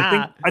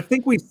and I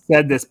think we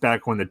said this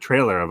back when the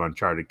trailer of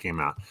Uncharted came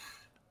out.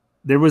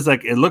 There was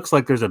like, it looks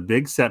like there's a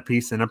big set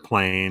piece in a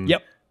plane.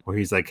 Yep. Where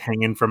he's like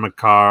hanging from a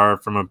car,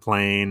 from a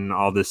plane,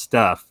 all this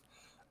stuff.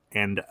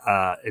 And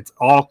it's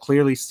all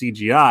clearly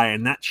CGI,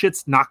 and that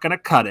shit's not going to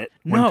cut it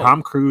when No.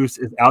 Tom Cruise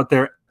is out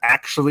there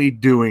actually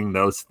doing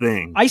those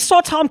things. I saw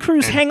Tom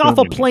Cruise And hang off a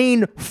filming it.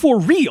 plane for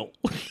real.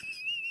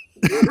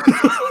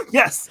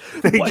 Yes,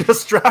 they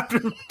just strapped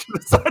him to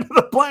the side of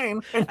the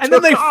plane and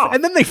then took off.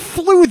 then they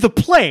flew the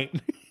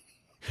plane.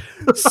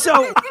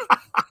 So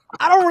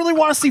I don't really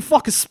want to see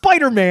fucking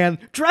Spider-Man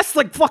dressed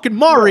like fucking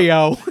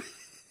Mario.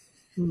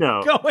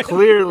 No, Going.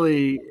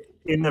 clearly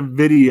in a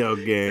video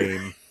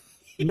game.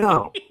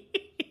 No.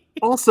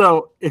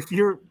 Also,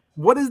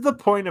 what is the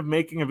point of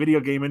making a video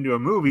game into a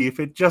movie if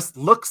it just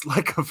looks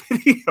like a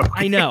video game?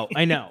 I know.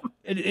 So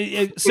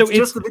it's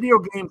just the video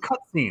game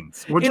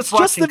cutscenes. It's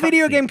just the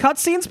video game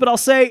cutscenes, but I'll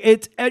say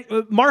it's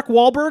Mark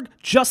Wahlberg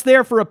just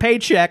there for a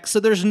paycheck, so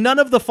there's none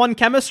of the fun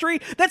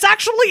chemistry that's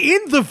actually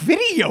in the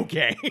video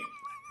game.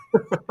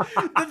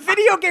 The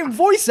video game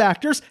voice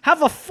actors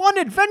have a fun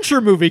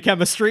adventure movie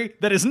chemistry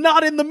that is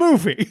not in the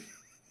movie.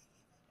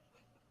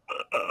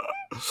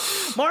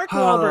 Mark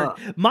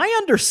Wahlberg. My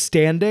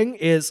understanding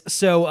is,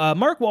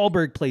 Mark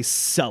Wahlberg plays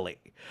Sully,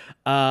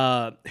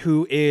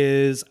 who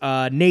is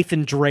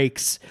Nathan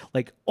Drake's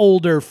like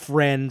older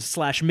friend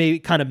 / maybe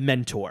kind of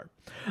mentor.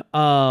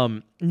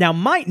 Now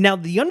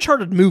the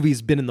Uncharted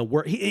movie's been in the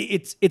work.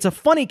 It's a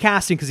funny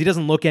casting because he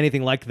doesn't look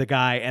anything like the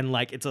guy, and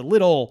like it's a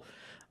little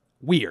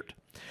weird.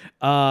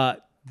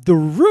 The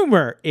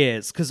rumor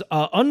is, because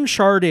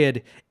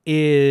Uncharted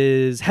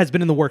has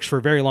been in the works for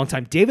a very long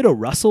time. David O.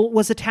 Russell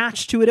was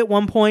attached to it at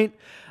one point.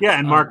 Yeah,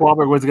 and Mark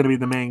Wahlberg was going to be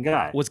the main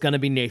guy. Was going to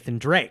be Nathan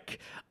Drake.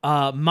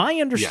 My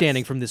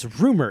understanding from this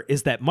rumor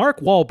is that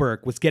Mark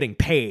Wahlberg was getting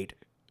paid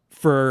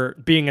for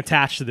being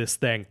attached to this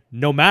thing,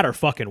 no matter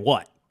fucking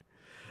what.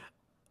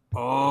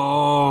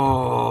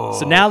 Oh.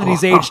 So now that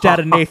he's aged out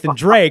of Nathan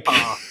Drake,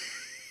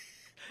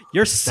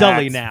 you're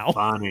Sully now.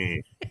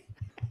 Funny.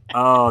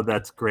 Oh,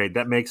 that's great.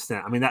 That makes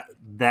sense. I mean,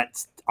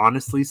 that's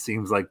honestly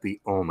seems like the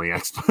only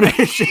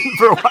explanation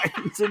for why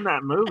he's in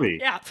that movie.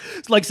 Yeah.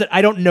 Like I said,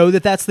 I don't know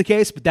that that's the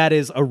case, but that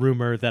is a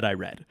rumor that I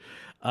read.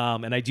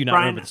 And I do not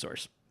remember the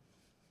source.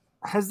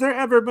 Has there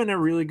ever been a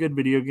really good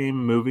video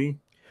game movie?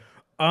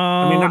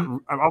 I mean,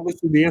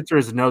 obviously the answer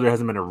is no, there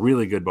hasn't been a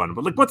really good one,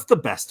 but like, what's the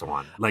best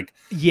one? Like,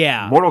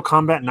 yeah, Mortal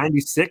Kombat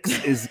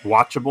 96 is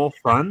watchable,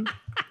 fun.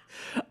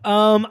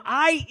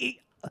 I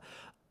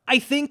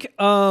think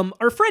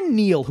our friend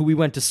Neil, who we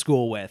went to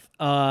school with,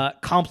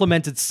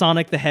 complimented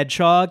Sonic the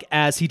Hedgehog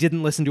as he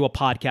didn't listen to a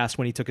podcast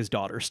when he took his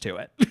daughters to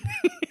it.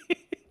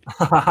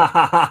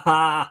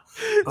 I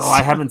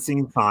haven't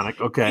seen Sonic.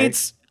 Okay.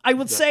 I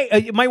would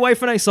say my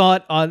wife and I saw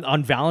it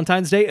on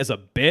Valentine's Day as a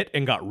bit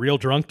and got real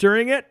drunk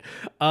during it.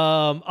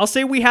 I'll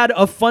say we had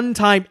a fun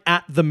time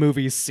at the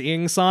movies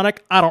seeing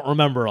Sonic. I don't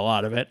remember a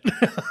lot of it.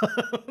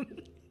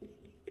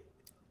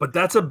 But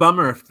that's a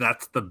bummer if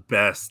that's the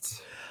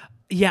best.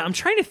 Yeah, I'm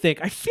trying to think.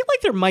 I feel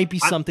like there might be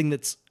something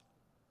that's...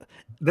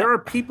 There are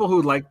people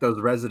who like those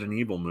Resident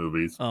Evil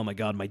movies. Oh my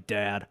God, my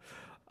dad.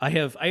 I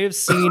have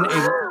seen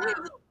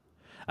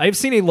I've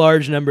seen a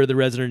large number of the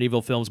Resident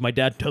Evil films. My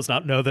dad does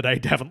not know that I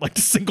haven't liked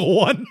a single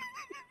one.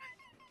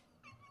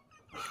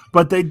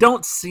 But they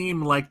don't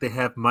seem like they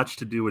have much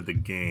to do with the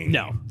game.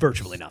 No,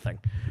 virtually nothing.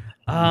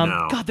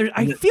 No. God,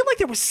 I feel like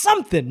there was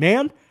something,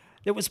 man,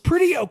 that was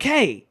pretty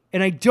okay,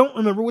 and I don't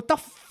remember what the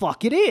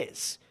fuck it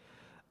is.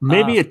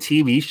 Maybe a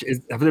TV show.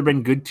 Have there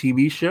been good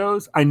TV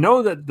shows? I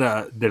know that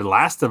the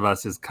Last of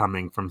Us is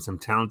coming from some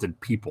talented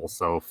people,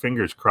 so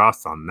fingers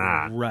crossed on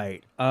that.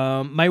 Right.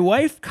 My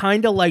wife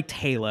kind of liked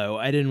Halo.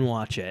 I didn't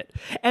watch it,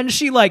 and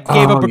she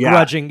gave a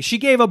begrudging. Yeah. She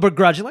gave a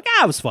begrudging,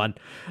 it was fun.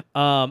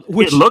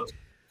 Which it looked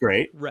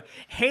great. Right.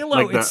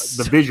 Halo. The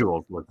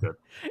visuals looked good.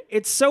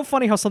 It's so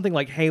funny how something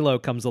like Halo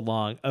comes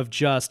along of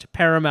just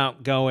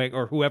Paramount going,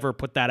 or whoever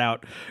put that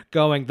out,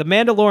 going, The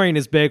Mandalorian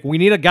is big. We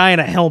need a guy in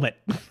a helmet.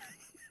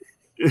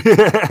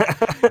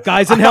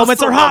 Guys in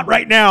helmets are hot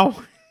right now.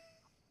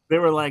 They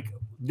were like,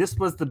 this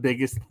was the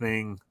biggest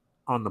thing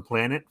on the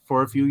planet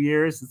for a few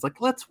years. It's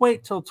like, let's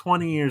wait till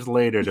 20 years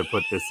later to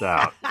put this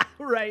out.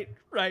 Right.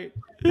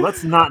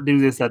 Let's not do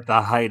this at the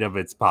height of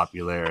its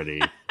popularity.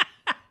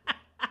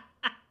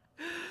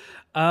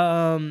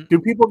 Do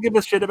people give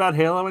a shit about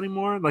Halo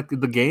anymore? Like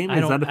the game?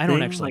 Is that a thing? I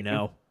don't actually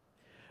know.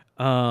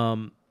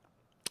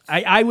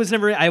 I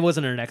wasn't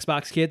an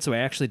Xbox kid, so I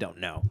actually don't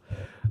know.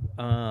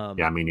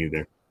 Yeah, me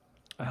neither.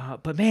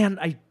 But man,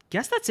 I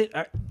guess that's it.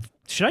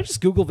 Should I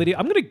just Google video?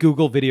 I'm going to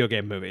Google video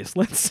game movies.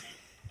 Let's.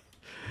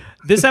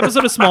 This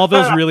episode of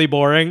Smallville is really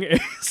boring.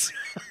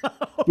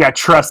 Yeah,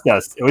 trust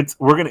us. It's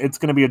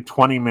gonna be a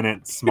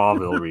 20-minute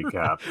Smallville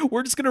recap.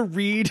 We're just gonna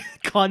read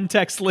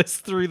context lists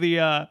through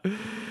the.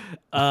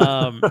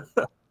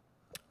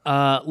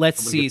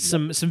 Let's see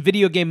some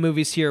video game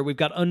movies here. We've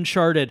got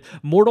Uncharted,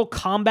 Mortal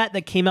Kombat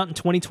that came out in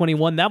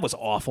 2021. That was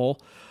awful.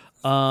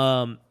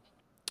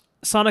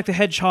 Sonic the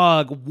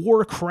Hedgehog,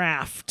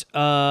 Warcraft.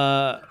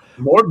 The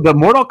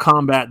Mortal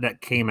Kombat that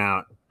came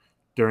out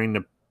during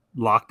the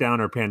lockdown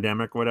or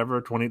pandemic,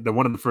 whatever, the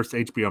one of the first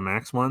HBO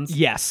Max ones.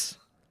 Yes.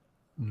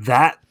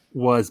 That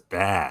was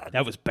bad.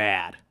 That was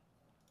bad.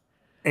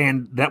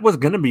 And that was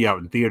going to be out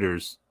in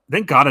theaters.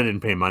 Thank God I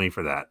didn't pay money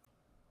for that.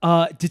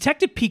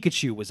 Detective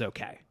Pikachu was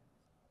okay.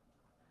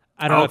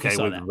 I don't know if you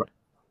saw that.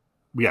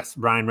 Yes,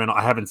 Ryan Reynolds.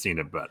 I haven't seen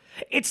it, but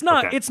it's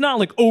not. Okay. It's not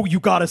like, oh,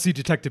 you got to see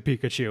Detective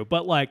Pikachu.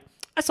 But like,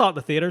 I saw it in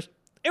the theaters.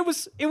 It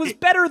was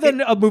better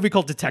than a movie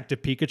called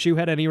Detective Pikachu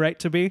had any right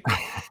to be.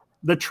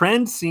 The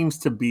trend seems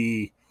to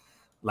be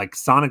like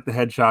Sonic the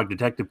Hedgehog,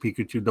 Detective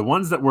Pikachu. The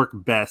ones that work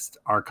best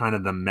are kind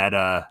of the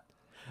meta,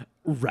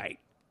 right?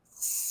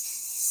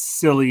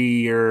 Sillier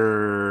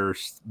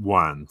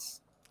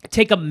ones.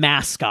 Take a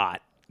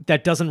mascot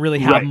that doesn't really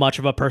have much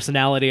of a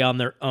personality on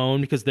their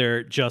own because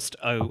they're just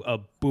a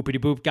boopity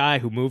boop guy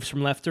who moves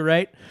from left to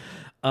right.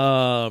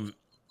 And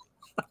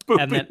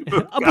then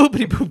a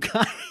boopity boop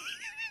guy.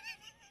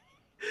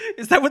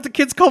 Is that what the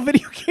kids call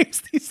video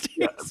games these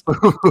days?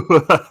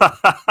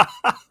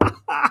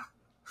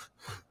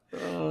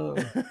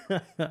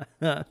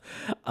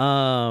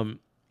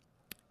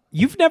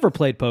 You've never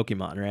played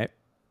Pokemon, right?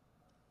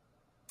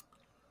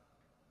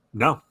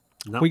 No.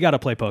 We got to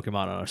play Pokemon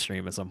on our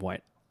stream at some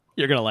point.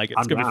 You're going to like it.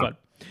 It's going to be fun.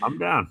 I'm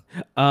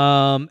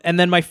down. And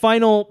then my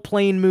final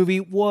plain movie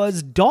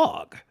was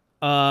Dog,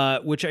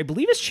 which I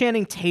believe is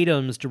Channing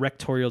Tatum's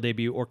directorial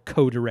debut or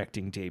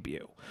co-directing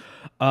debut.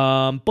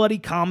 Buddy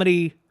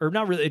comedy, or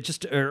not really,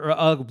 just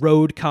a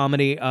road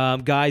comedy.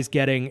 Guy's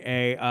getting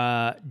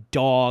a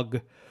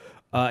dog,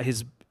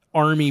 his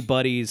army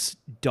buddy's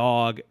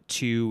dog,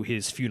 to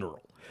his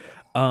funeral.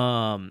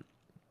 And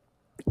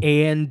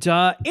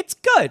it's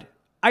good.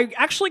 I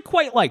actually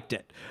quite liked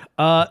it.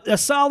 A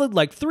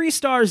solid 3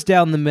 stars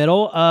down the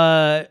middle.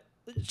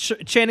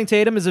 Channing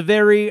Tatum is a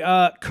very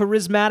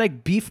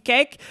charismatic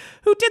beefcake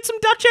who did some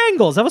Dutch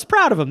angles. I was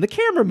proud of him. The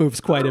camera moves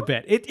quite a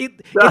bit.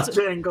 Dutch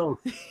angles.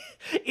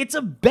 It's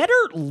a better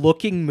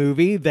looking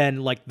movie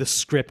than the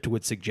script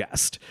would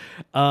suggest.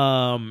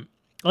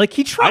 Like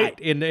he tried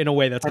in a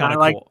way that's kind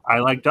of cool. I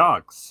like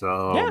dogs,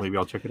 so Yeah. maybe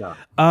I'll check it out.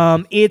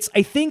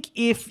 I think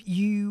if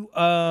you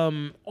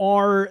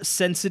are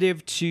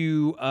sensitive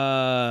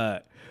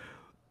to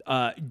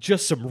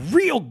just some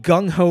real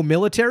gung-ho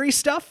military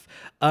stuff,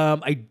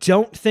 I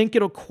don't think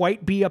it'll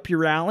quite be up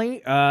your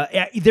alley.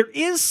 There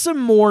is some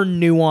more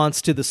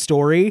nuance to the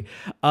story,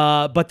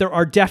 but there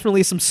are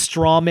definitely some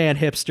straw man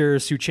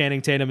hipsters who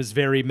Channing Tatum is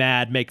very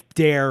mad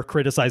dare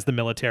criticize the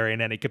military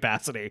in any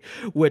capacity,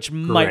 which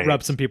might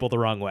rub some people the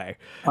wrong way.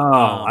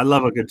 I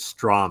love a good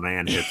straw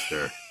man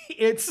hipster.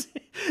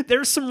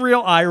 There's some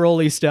real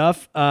eye-rolly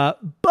stuff,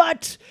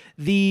 but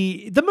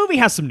the movie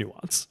has some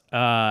nuance.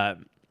 Yeah,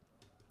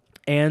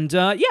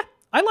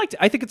 I liked it.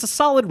 I think it's a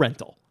solid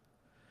rental.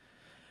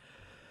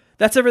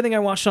 That's everything I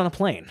watched on a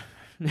plane.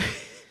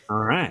 All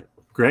right.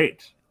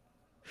 Great.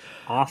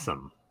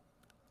 Awesome.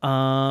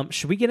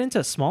 Should we get into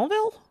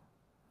Smallville?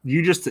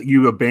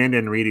 You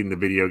abandoned reading the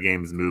video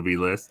games movie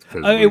list.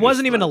 It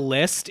wasn't even a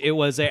list. I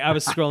was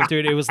scrolling through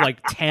it. It was like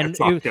 10.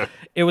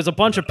 It was a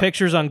bunch of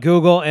pictures on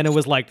Google, and it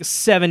was like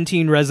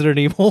 17 Resident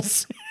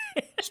Evils.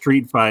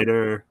 Street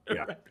Fighter.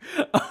 Yeah.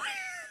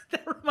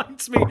 That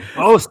reminds me.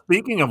 Oh,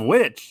 speaking of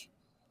which.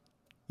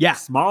 Yeah.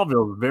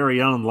 Smallville's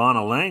very own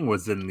Lana Lang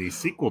was in the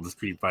sequel to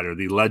Street Fighter,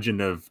 The Legend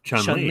of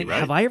Chun-Li, right?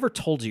 Have I ever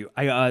told you?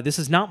 This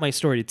is not my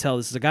story to tell.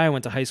 This is a guy I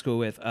went to high school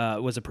with,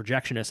 was a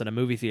projectionist at a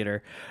movie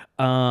theater.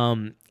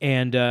 And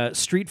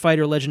Street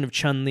Fighter Legend of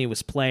Chun-Li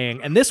was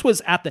playing. And this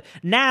was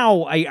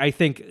now I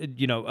think,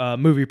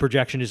 movie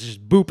projection is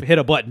just boop, hit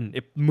a button,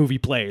 movie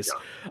plays.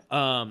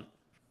 Yeah.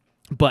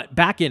 But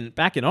back in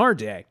our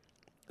day,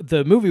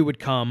 the movie would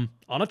come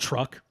on a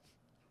truck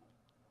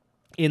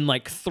in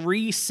like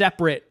 3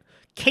 separate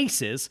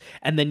cases,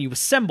 and then you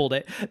assembled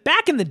it.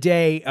 Back in the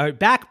day,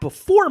 back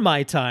before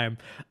my time,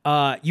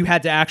 you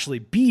had to actually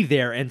be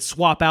there and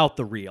swap out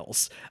the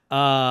reels.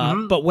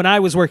 But when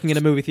I was working in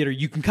a movie theater,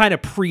 you can kind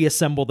of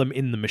pre-assemble them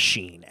in the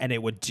machine, and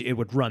it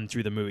would run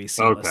through the movie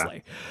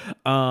seamlessly.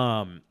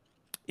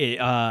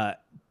 Okay.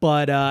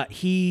 But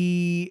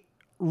he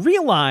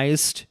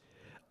realized,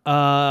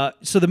 so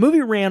the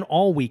movie ran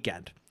all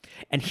weekend,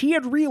 and he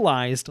had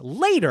realized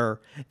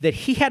later that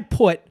he had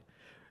put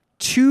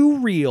 2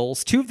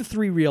 of the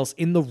 3 reels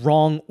in the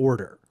wrong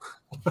order.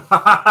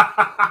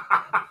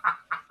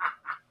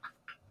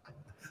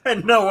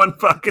 And no one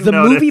fucking noticed. The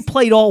noticed. movie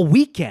played all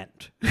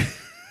weekend.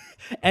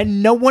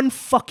 And no one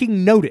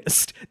fucking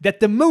noticed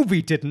that the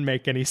movie didn't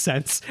make any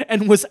sense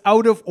and was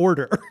out of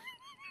order.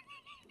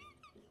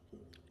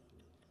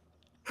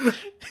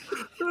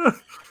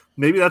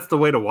 Maybe that's the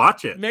way to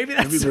watch it. Maybe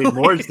it made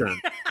more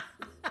sense.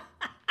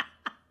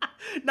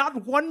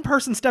 Not one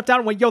person stepped out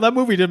and went, yo, that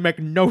movie didn't make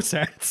no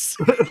sense.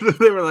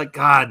 They were like,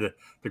 God,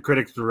 the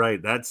critics were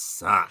right. That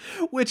sucked.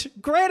 Which,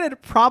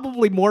 granted,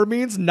 probably more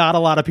means not a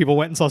lot of people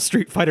went and saw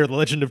Street Fighter The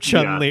Legend of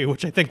Chun-Li,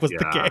 which I think was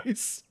the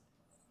case.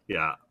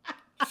 Yeah.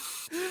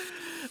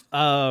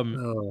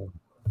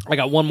 I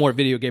got one more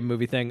video game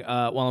movie thing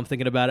while I'm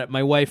thinking about it.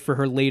 My wife, for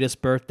her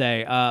latest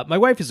birthday, my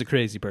wife is a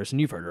crazy person.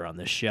 You've heard her on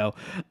this show.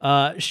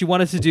 She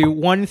wanted to do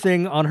one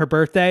thing on her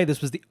birthday. This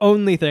was the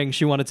only thing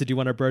she wanted to do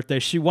on her birthday.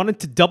 She wanted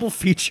to double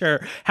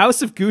feature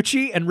House of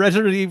Gucci and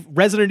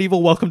Resident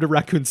Evil Welcome to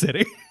Raccoon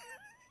City.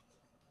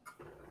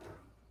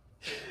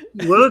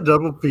 What a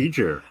double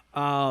feature.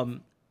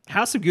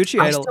 House of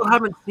Gucci. I still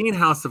haven't seen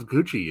House of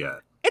Gucci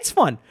yet. It's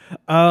fun.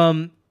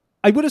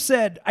 I would have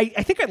said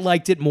I think I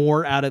liked it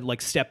more out of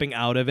like stepping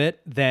out of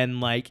it than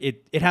like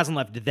it hasn't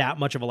left that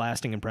much of a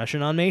lasting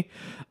impression on me.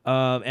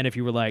 And if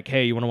you were like,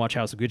 hey, you want to watch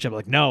House of Gucci? I'm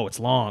like, no, it's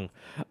long.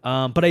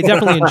 But I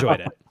definitely enjoyed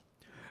it.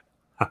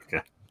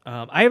 Okay.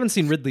 I haven't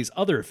seen Ridley's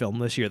other film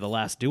this year, The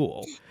Last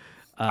Duel.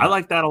 I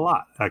like that a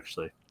lot,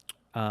 actually.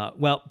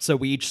 Well, so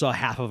we each saw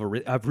half of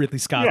Ridley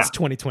Scott's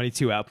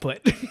 2022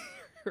 output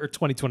or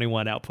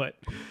 2021 output.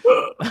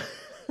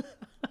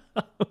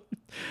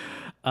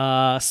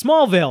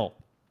 Smallville.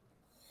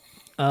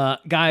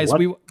 Guys,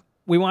 we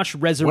watched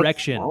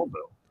Resurrection.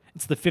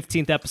 It's the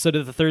 15th episode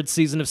of the 3rd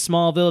season of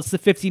Smallville. It's the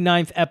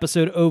 59th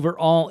episode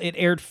overall. It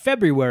aired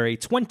February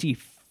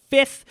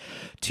 25th,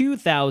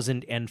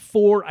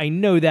 2004. I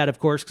know that, of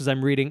course, because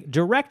I'm reading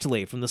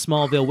directly from the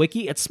Smallville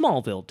wiki at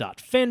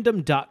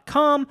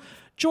smallville.fandom.com.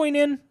 Join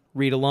in,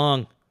 read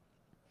along.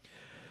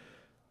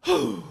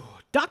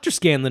 Dr.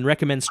 Scanlon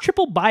recommends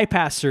triple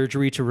bypass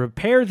surgery to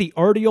repair the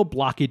arterial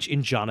blockage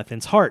in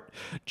Jonathan's heart.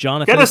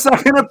 Jonathan, get a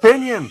second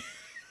opinion.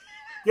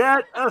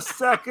 Get a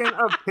second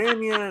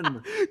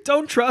opinion.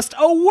 Don't trust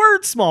a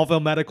word.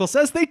 Smallville Medical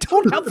says they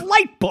don't have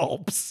light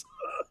bulbs.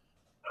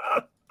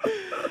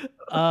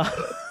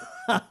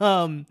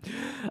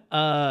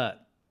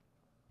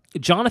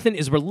 Jonathan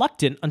is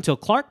reluctant until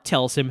Clark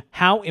tells him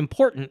how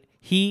important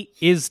he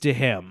is to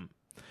him.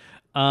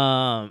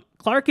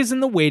 Clark is in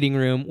the waiting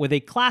room with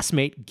a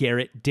classmate,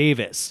 Garrett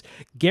Davis.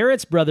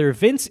 Garrett's brother,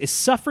 Vince, is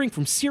suffering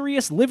from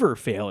serious liver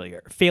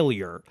failure.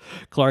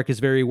 Clark is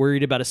very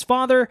worried about his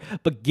father,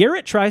 but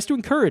Garrett tries to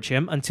encourage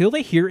him until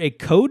they hear a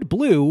code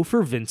blue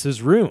for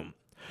Vince's room.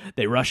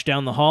 They rush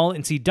down the hall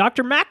and see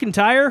Dr.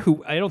 McIntyre,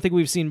 who I don't think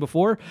we've seen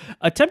before,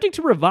 attempting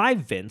to revive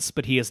Vince,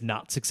 but he is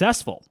not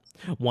successful.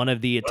 One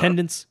of the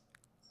attendants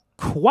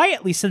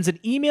quietly sends an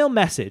email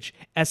message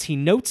as he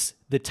notes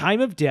the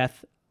time of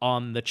death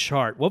on the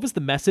chart. What was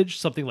the message?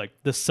 Something like,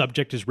 the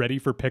subject is ready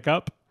for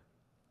pickup?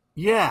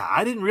 Yeah,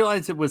 I didn't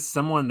realize it was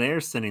someone there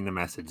sending the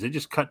message. They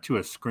just cut to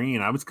a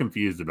screen. I was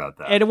confused about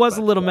that. And it was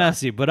a little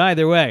messy, but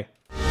either way.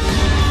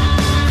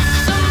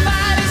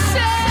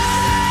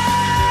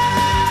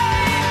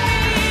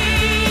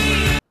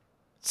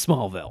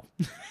 Smallville.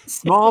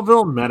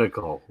 Smallville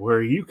Medical,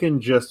 where you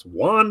can just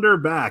wander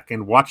back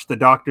and watch the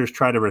doctors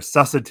try to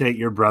resuscitate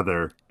your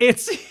brother.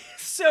 It's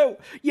so,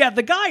 yeah,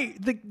 the guy,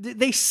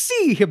 they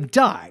see him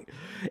die.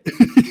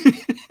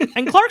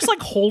 And Clark's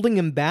like holding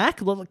him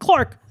back.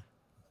 Clark,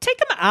 take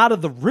him out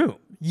of the room.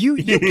 You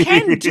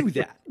can do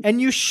that.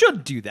 And you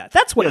should do that.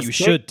 That's what you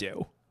should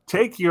do.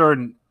 Take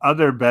your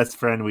other best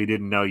friend we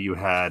didn't know you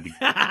had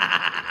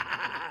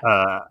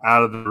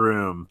out of the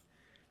room.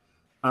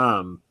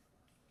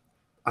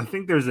 I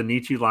think there's a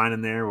Nietzsche line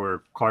in there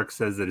where Clark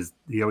says that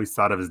he always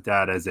thought of his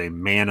dad as a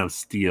man of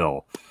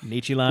steel.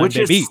 Nietzsche line, which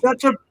baby. is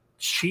such a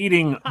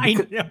cheating. I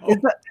know.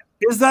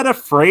 Is that a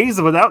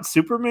phrase without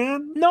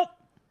Superman? Nope.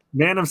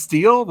 Man of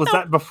Steel? Was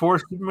that before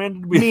Superman?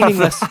 Did we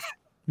Meaningless.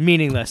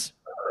 Meaningless.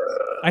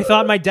 I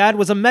thought my dad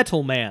was a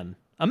metal man.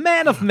 A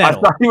man of metal.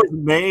 I thought he was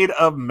made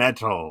of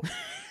metal.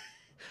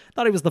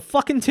 Thought he was the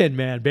fucking Tin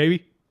Man,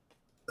 baby.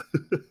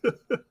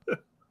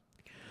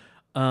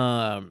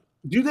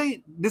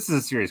 This is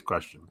a serious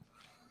question.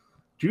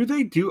 Do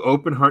they do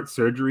open heart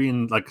surgery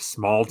in like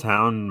small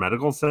town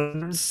medical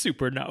centers?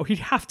 Super no. He'd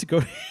have to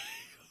go.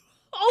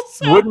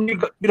 Also,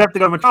 you'd have to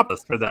go to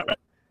Metropolis for that, right?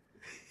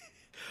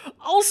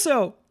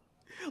 Also,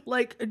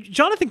 like,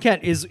 Jonathan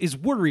Kent is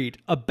worried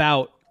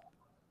about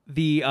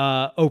the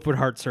open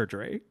heart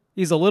surgery.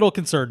 He's a little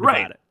concerned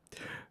about it.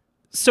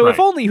 So if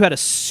only you had a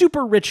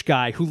super rich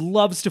guy who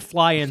loves to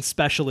fly in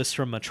specialists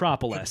from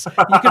Metropolis,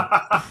 you could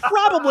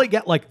probably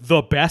get like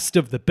the best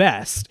of the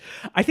best.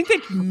 I think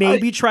they'd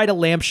maybe try to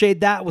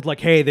lampshade that with like,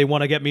 hey, they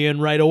want to get me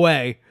in right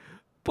away.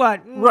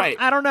 But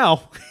I don't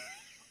know.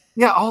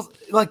 Yeah,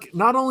 like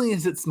not only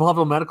is it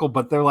Smallville Medical,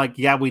 but they're like,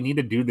 yeah, we need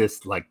to do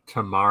this like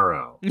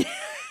tomorrow.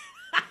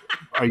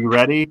 Are you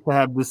ready to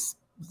have this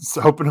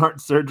open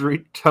heart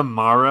surgery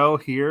tomorrow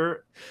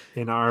here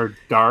in our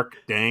dark,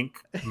 dank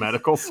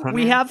medical center?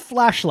 We have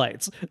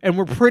flashlights, and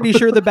we're pretty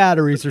sure the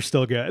batteries are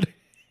still good.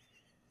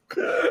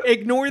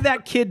 Ignore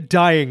that kid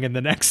dying in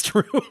the next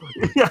room.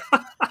 Yeah.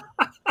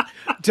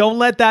 Don't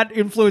let that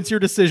influence your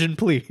decision,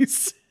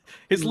 please.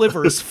 His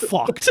liver is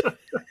fucked.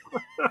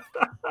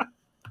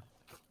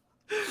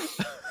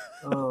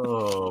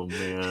 Oh,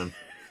 man.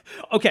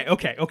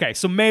 Okay.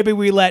 So maybe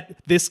we let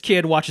this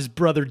kid watch his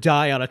brother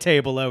die on a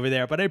table over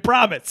there, but I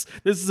promise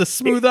this is a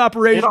smooth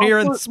operation here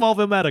in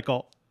Smallville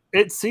Medical.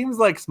 It seems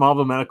like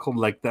Smallville Medical,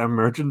 like the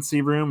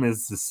emergency room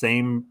is the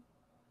same,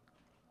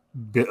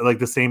 like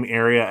the same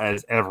area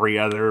as every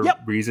other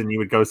reason you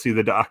would go see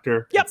the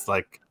doctor. Yep. It's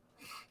like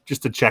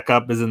just a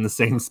checkup is in the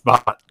same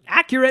spot.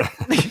 Accurate.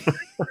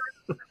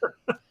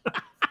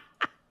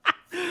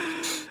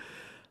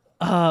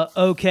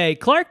 Okay,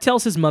 Clark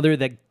tells his mother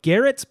that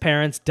Garrett's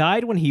parents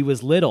died when he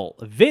was little.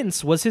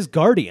 Vince was his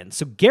guardian,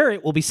 so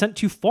Garrett will be sent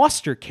to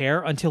foster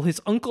care until his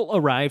uncle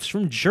arrives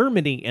from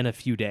Germany in a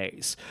few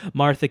days.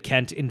 Martha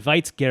Kent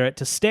invites Garrett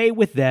to stay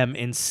with them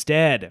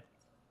instead.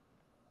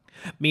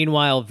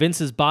 Meanwhile,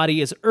 Vince's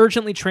body is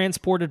urgently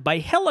transported by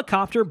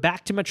helicopter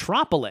back to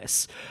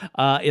Metropolis.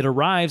 It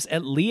arrives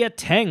at Leah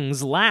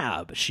Teng's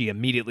lab. She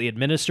immediately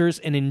administers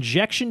an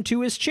injection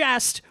to his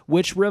chest,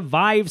 which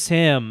revives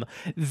him.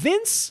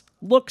 Vince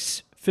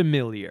looks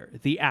familiar,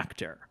 the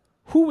actor.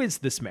 Who is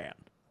this man?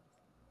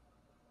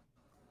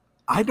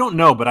 I don't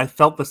know, but I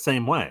felt the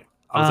same way.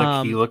 I was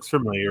like, he looks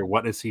familiar.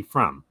 What is he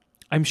from?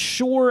 I'm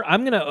sure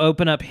I'm going to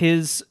open up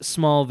his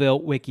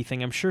Smallville wiki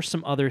thing. I'm sure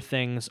some other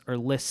things are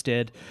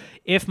listed.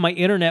 If my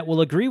internet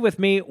will agree with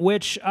me,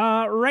 which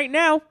right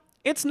now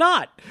it's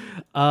not.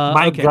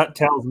 My gut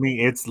tells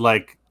me it's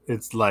like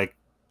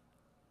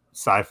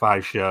sci-fi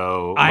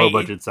show, low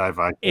budget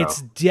sci-fi show.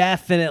 It's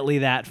definitely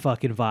that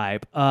fucking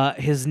vibe.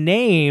 His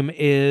name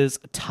is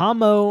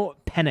Tomo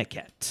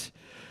Pennicott.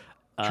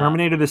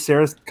 Terminator: The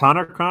Sarah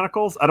Connor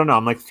Chronicles. I don't know.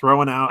 I'm like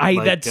throwing out.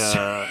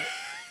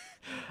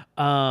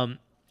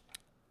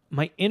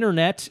 My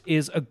internet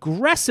is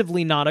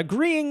aggressively not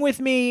agreeing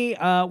with me,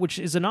 which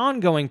is an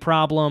ongoing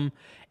problem,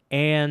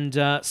 and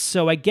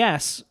so I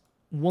guess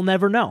we'll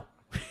never know.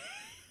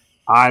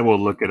 I will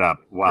look it up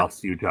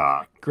whilst you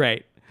talk.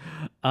 Great.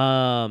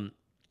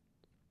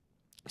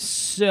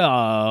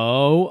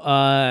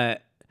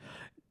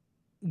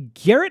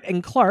 Garrett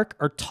and Clark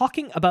are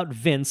talking about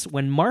Vince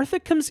when Martha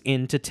comes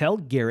in to tell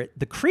Garrett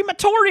the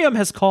crematorium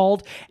has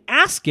called,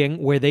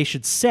 asking where they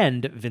should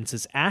send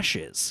Vince's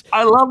ashes.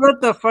 I love that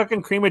the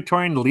fucking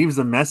crematorium leaves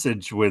a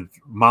message with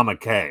Mama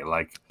K.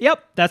 Like,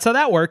 yep, that's how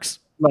that works.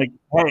 Like,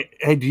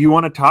 hey, do you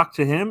want to talk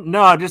to him?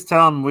 No, just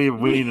tell him we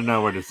need to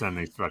know where to send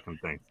these fucking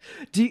things.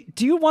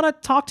 Do you want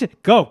to talk to?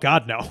 Go,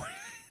 God, no.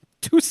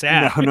 Too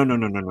sad. No.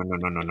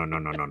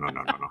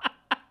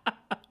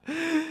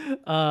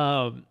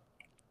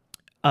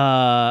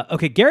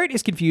 Okay, Garrett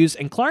is confused,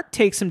 and Clark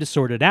takes him to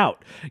sort it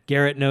out.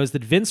 Garrett knows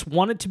that Vince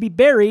wanted to be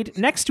buried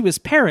next to his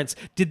parents.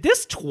 Did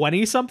this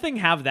 20-something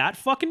have that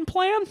fucking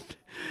plan?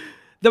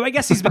 Though I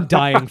guess he's been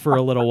dying for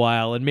a little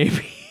while, and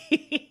maybe...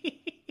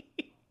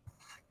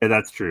 Yeah,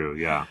 that's true,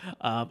 yeah.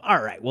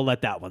 All right, we'll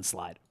let that one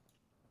slide.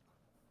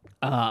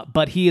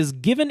 But he is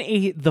given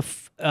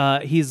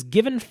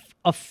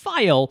a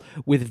file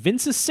with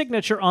Vince's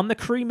signature on the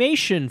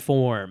cremation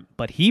form,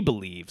 but he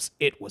believes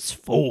it was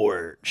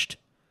forged.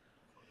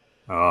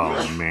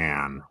 Oh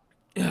man,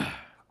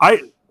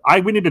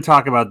 we need to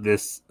talk about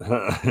this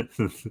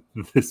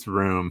this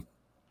room.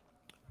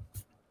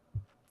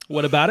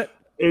 What about it?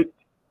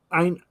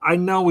 I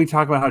know we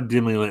talk about how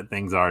dimly lit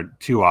things are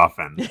too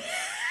often,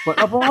 but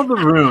of all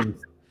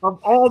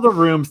the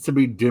rooms to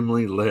be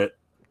dimly lit,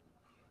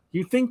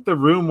 you think the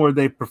room where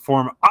they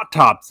perform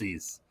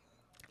autopsies,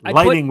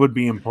 lighting would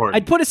be important.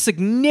 I'd put a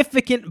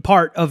significant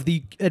part of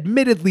the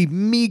admittedly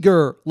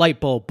meager light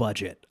bulb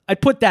budget.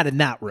 I'd put that in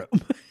that room.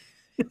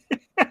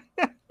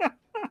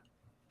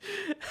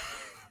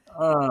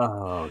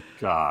 Oh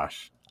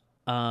gosh.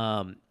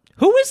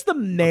 Who is the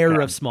mayor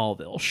of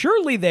Smallville?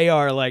 Surely they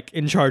are like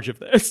in charge of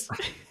this.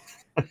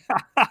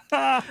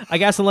 I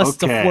guess unless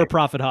it's a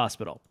for-profit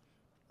hospital.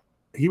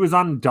 He was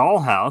on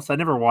Dollhouse. I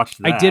never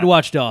watched that. I did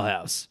watch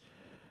Dollhouse.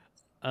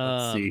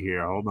 Let's see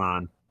here. Hold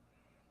on.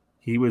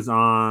 He was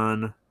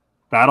on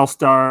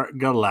Battlestar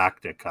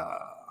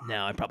Galactica.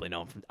 No, I probably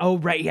know him from... Oh,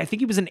 right. I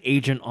think he was an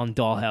agent on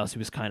Dollhouse who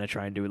was kind of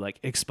trying to like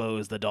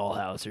expose the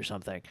Dollhouse or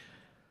something.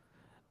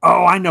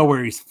 Oh, I know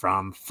where he's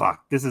from.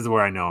 Fuck. This is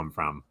where I know him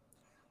from.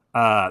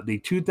 The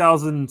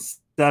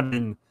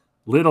 2007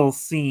 little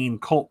scene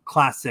cult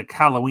classic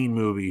Halloween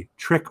movie,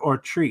 Trick or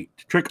Treat.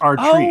 Trick or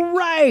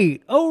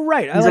Treat. Oh,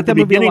 right. I He's like at the that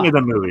movie beginning of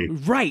the movie.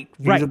 Right.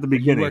 He's at the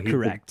beginning. You are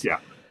correct. Yeah.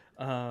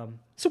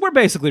 So we're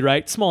basically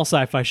right. Small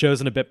sci-fi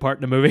shows and a bit part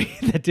in a movie.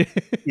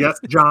 Yes,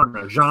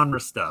 genre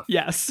stuff.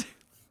 Yes.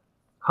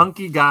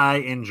 Hunky guy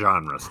in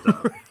genre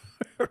stuff.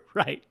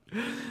 Right.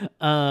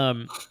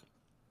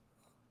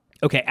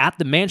 Okay, at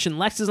the mansion,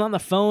 Lex is on the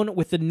phone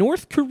with the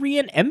North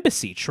Korean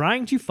embassy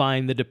trying to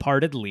find the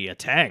departed Leah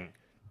Tang.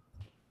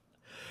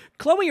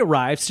 Chloe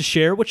arrives to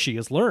share what she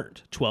has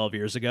learned. 12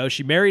 years ago,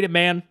 she married a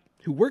man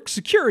who worked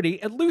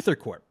security at Luthor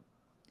Corp.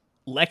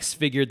 Lex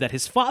figured that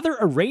his father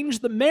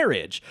arranged the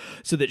marriage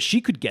so that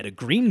she could get a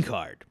green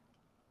card.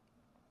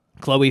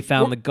 Chloe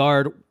found the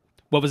guard...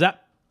 What was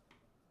that?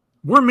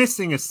 We're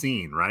missing a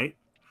scene, right?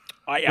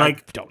 I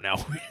don't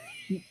know.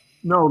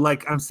 No,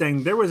 like I'm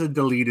saying there was a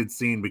deleted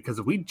scene because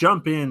if we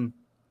jump in,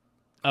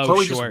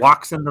 Chloe sure. just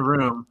walks in the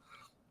room.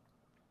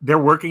 They're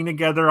working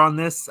together on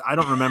this. I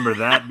don't remember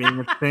that being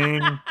a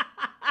thing.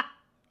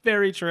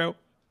 Very true.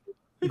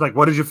 Like,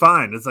 what did you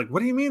find? It's like, what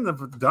do you mean the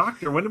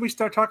doctor? When did we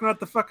start talking about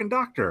the fucking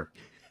doctor?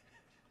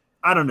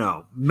 I don't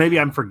know. Maybe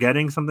I'm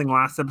forgetting something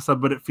last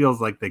episode, but it feels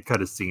like they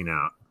cut a scene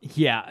out.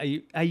 Yeah,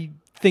 I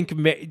think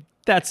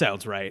that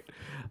sounds right.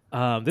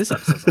 This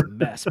episode's a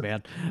mess,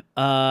 man.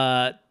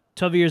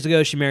 12 years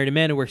ago, she married a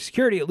man who worked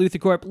security at Luthor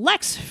Corp.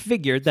 Lex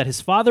figured that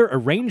his father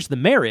arranged the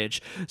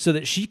marriage so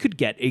that she could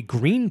get a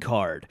green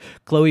card.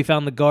 Chloe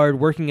found the guard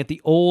working at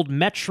the old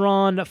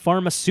Metron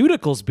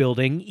Pharmaceuticals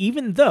building,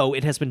 even though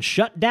it has been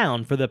shut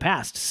down for the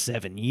past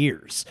 7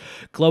 years.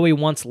 Chloe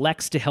wants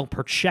Lex to help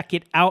her check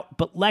it out,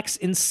 but Lex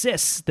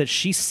insists that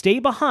she stay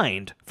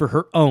behind for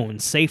her own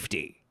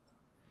safety.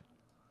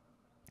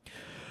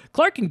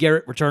 Clark and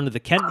Garrett return to the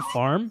Kent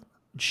farm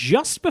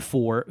just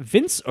before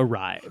Vince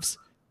arrives.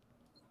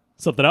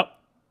 Something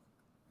up?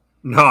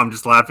 No, I'm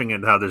just laughing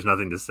at how there's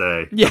nothing to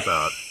say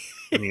about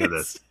any of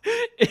this.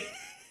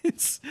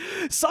 It's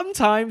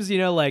sometimes,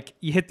 like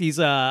you hit these,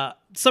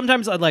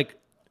 sometimes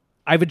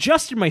I've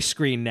adjusted my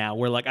screen now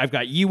where like I've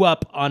got you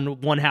up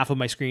on one half of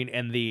my screen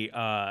and the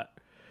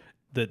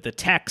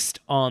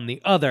text on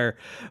the other.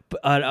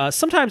 But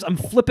sometimes I'm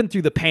flipping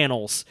through the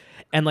panels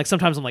and like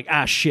sometimes I'm like,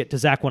 shit,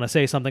 does Zach want to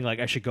say something? Like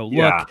I should go look.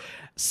 Yeah.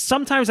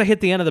 Sometimes I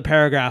hit the end of the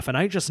paragraph and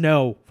I just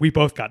know we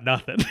both got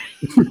nothing.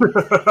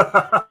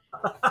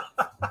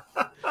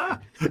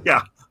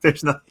 Yeah,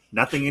 there's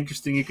nothing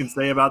interesting you can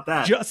say about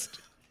that.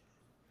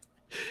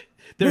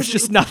 There's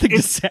just nothing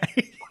to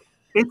say.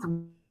 It's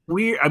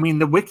weird. I mean,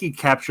 the wiki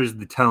captures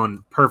the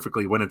tone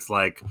perfectly when it's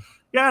like,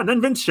 yeah, and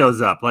then Vince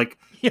shows up. Like,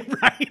 yeah,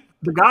 right.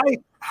 The guy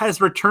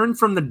has returned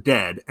from the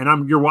dead,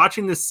 and you're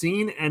watching this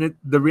scene, and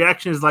the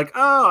reaction is like,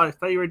 "Oh, I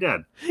thought you were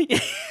dead."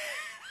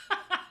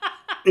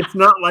 It's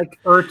not like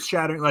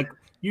earth-shattering. Like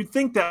you'd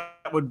think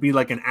that would be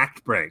like an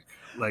act break,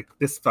 like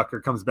this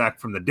fucker comes back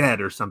from the dead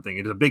or something.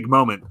 It's a big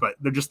moment, but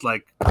they're just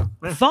like,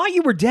 "Thought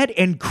you were dead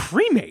and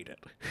cremated."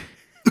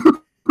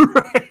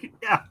 Right?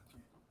 Yeah,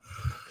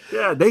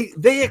 yeah.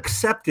 They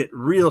accept it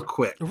real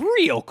quick.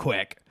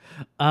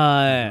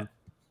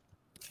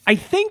 I I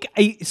think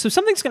so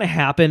something's going to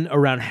happen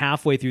around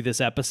halfway through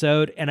this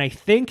episode, and I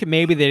think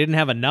maybe they didn't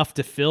have enough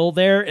to fill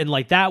there, and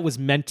like that was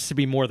meant to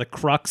be more the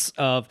crux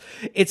of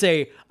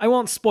I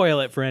won't spoil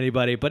it for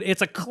anybody, but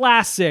it's a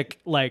classic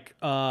like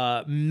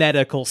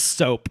medical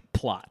soap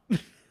plot.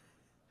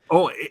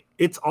 Oh,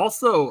 it's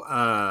also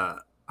I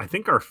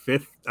think our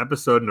 5th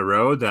episode in a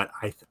row that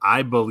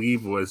I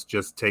believe was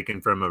just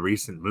taken from a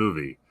recent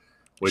movie,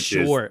 which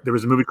is there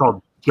was a movie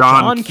called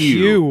John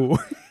Q.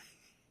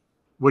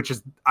 Which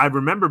is, I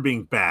remember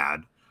being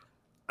bad,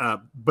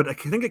 but I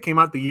think it came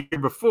out the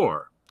year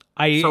before.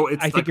 I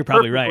think you're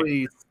probably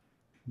right.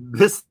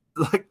 This,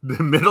 like,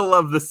 the middle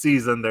of the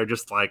season, they're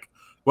just like,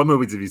 what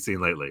movies have you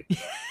seen lately?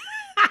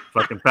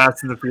 Fucking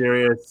Fast and the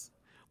Furious.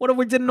 What if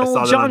we did an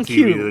old John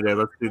Q? On TV the other day.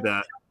 Let's do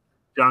that.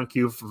 John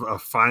Q,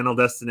 Final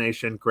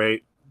Destination,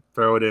 great.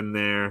 Throw it in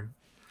there.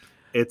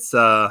 It's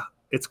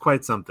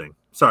quite something.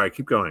 Sorry,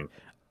 keep going.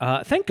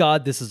 Thank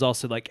God this is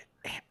also like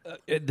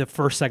the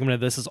first segment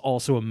of this is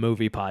also a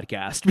movie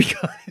podcast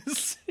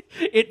because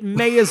it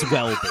may as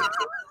well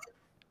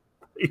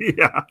be.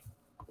 Yeah.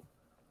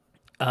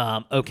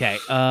 Okay.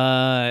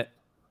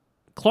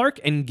 Clark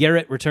and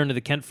Garrett return to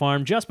the Kent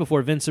farm just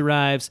before Vince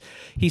arrives.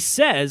 He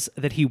says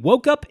that he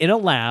woke up in a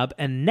lab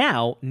and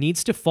now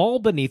needs to fall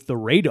beneath the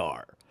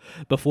radar.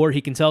 Before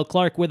he can tell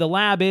Clark where the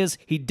lab is,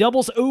 he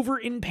doubles over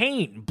in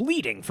pain,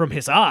 bleeding from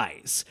his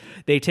eyes.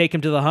 They take him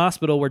to the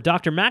hospital where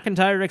Dr.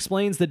 McIntyre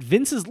explains that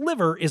Vince's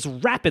liver is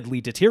rapidly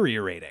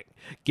deteriorating.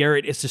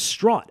 Garrett is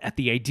distraught at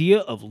the idea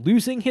of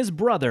losing his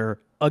brother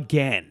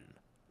again.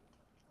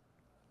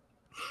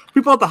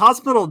 People at the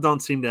hospital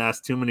don't seem to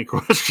ask too many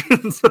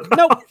questions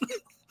about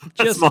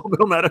just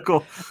Smallville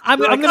Medical. I'm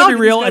going to be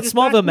real. At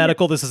Smallville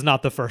Medical, this is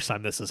not the first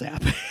time this has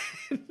happened.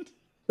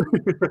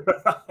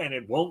 And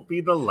it won't be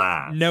the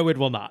last. No, it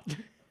will not.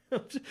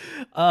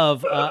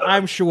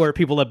 I'm sure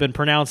people have been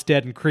pronounced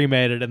dead and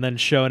cremated and then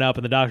shown up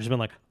and the doctor's been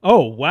like,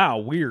 oh, wow,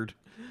 weird.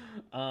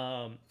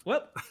 Well,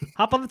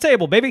 hop on the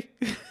table, baby.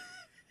 It's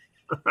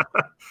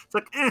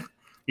like,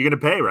 you're going to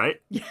pay,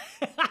 right?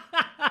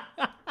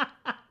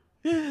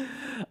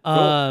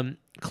 Cool.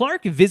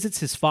 Clark visits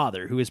his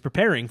father, who is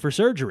preparing for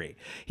surgery.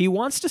 He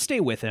wants to stay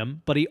with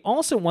him, but he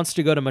also wants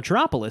to go to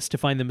Metropolis to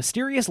find the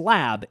mysterious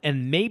lab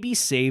and maybe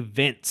save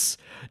Vince.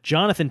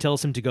 Jonathan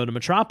tells him to go to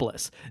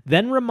Metropolis,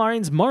 then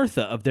reminds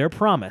Martha of their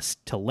promise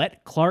to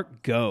let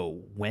Clark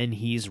go when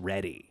he's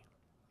ready.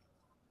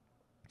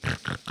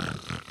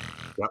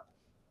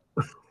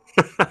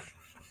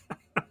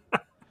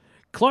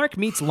 Clark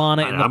meets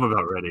Lana. I'm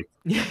about ready.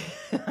 Yeah,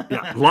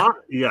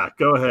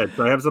 go ahead.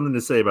 So I have something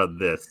to say about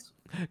this.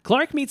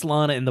 Clark meets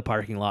Lana in the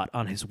parking lot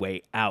on his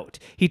way out.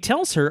 He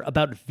tells her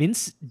about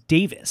Vince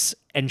Davis,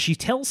 and she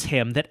tells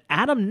him that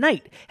Adam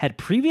Knight had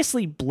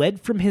previously bled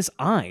from his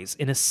eyes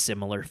in a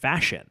similar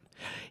fashion.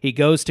 He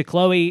goes to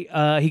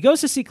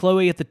see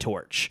Chloe at the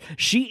Torch.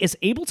 She is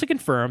able to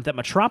confirm that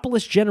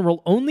Metropolis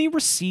General only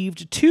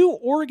received 2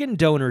 organ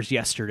donors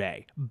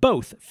yesterday,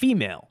 both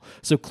female.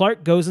 So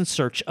Clark goes in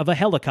search of a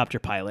helicopter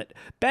pilot.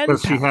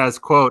 Because she has,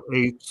 quote,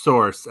 a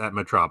source at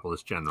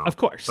Metropolis General. Of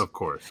course.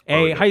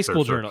 A high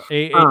school journal.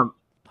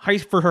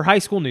 For her high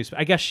school news.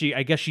 I guess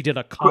she did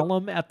a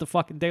column at the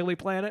fucking Daily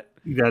Planet.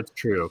 That's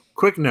true.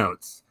 Quick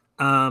notes.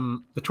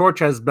 The Torch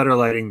has better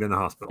lighting than the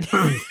hospital.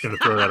 Just gonna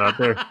throw that out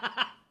there.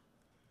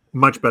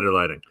 Much better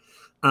lighting.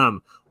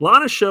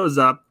 Lana shows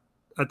up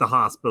at the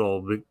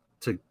hospital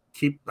to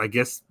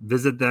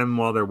visit them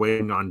while they're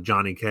waiting on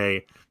Johnny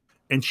K.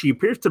 And she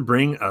appears to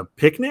bring a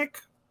picnic.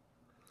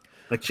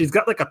 Like she's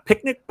got like a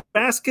picnic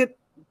basket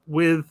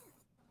with,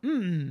 I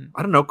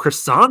don't know,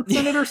 croissants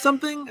in it or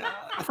something.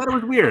 I thought it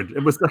was weird.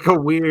 It was like a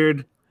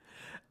weird,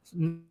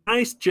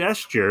 nice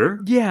gesture.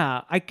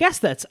 Yeah, I guess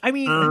that's, I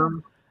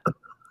can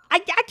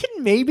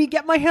maybe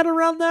get my head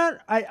around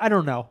that. I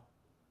don't know.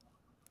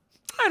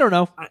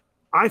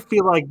 I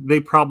feel like they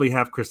probably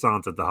have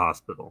croissants at the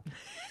hospital.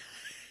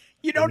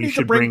 You don't need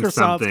to bring croissants.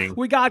 Something.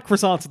 We got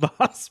croissants at the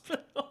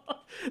hospital.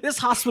 This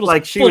hospital's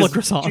like full of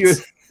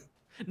croissants.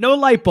 No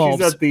light bulbs,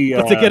 but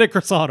to get a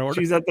croissant order.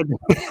 She's at the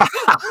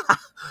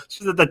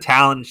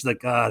talent. She's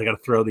like, I got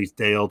to throw these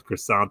day-old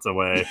croissants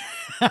away.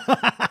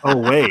 Oh,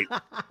 wait.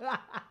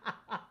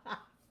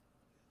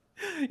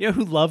 You know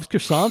who loves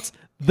croissants?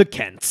 The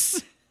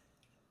Kents.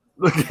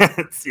 The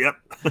Kents, yep.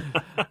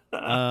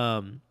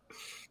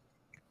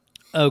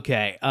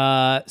 Okay,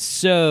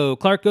 so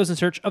Clark goes in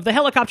search of the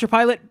helicopter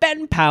pilot,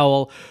 Ben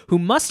Powell, who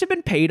must have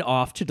been paid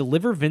off to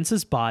deliver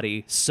Vince's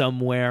body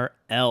somewhere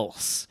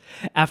else.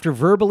 After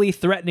verbally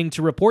threatening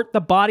to report the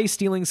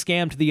body-stealing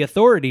scam to the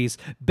authorities,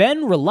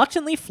 Ben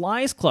reluctantly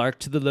flies Clark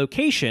to the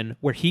location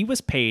where he was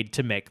paid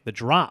to make the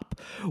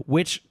drop,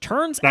 which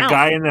turns out... That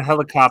guy in the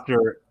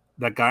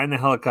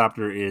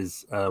helicopter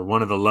is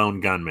one of the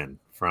lone gunmen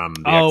from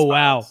the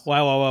X-Files.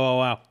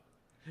 Wow.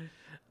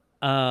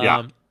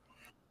 Yeah.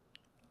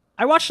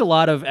 I watched a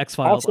lot of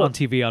X-Files on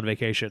TV on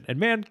vacation, and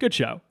man, good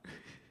show.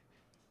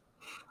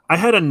 I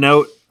had a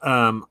note.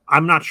 I'm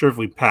not sure if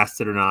we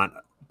passed it or not,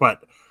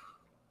 but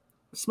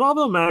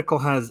Smallville Medical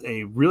has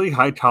a really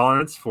high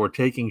tolerance for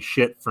taking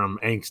shit from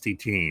angsty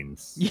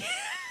teens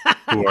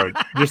who are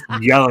just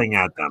yelling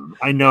at them.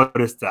 I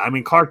noticed that. I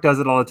mean, Clark does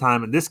it all the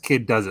time, and this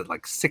kid does it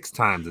like 6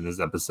 times in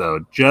this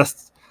episode,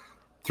 just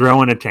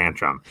throwing a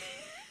tantrum.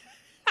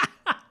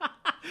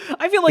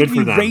 I feel like Good if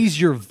you for them.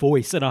 raise your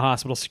voice in a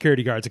hospital,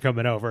 security guards are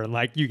coming over and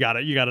like, you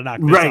gotta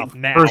knock this off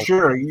now. For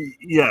sure.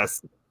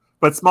 Yes.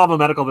 But Smallville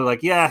Medical, they're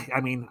like, yeah,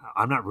 I mean,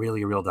 I'm not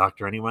really a real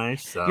doctor anyway,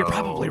 so... You're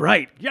probably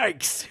right.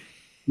 Yikes.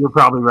 You're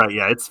probably right.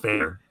 Yeah, it's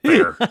fair.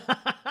 Fair.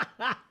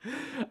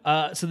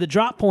 So the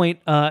drop point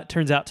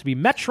turns out to be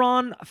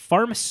Metron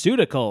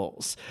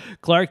Pharmaceuticals.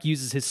 Clark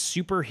uses his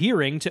super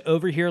hearing to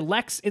overhear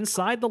Lex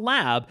inside the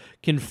lab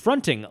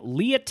confronting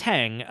Leah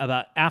Tang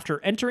about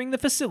after entering the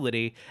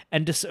facility.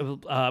 And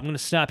I'm going to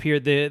stop here.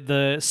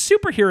 The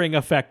super hearing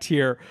effect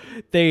here,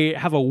 they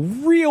have a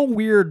real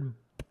weird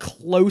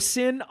close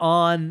in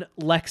on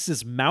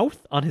Lex's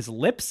mouth, on his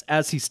lips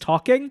as he's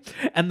talking,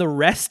 and the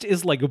rest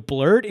is like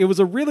blurred. It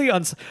was a really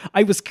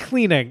I was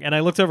cleaning and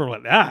I looked over and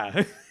went,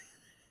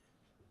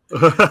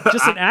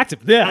 just an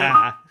active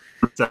Zach,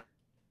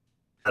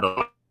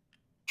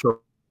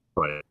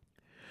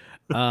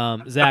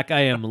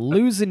 I am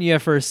losing you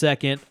for a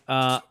second.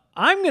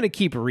 I'm gonna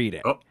keep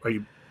reading. Oh, are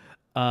you?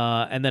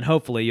 And then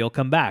hopefully you'll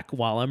come back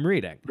while I'm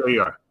reading. There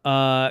you are.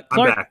 Clark,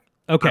 I'm back.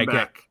 Okay, I'm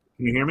back.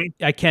 Can you hear me?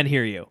 I can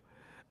hear you.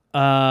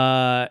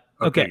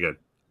 Okay, good.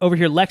 Over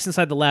here, Lex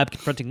inside the lab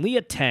confronting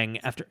Leah Tang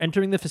after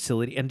entering the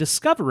facility and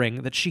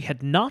discovering that she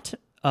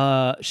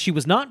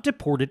was not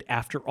deported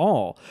after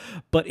all,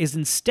 but is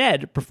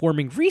instead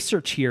performing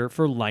research here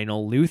for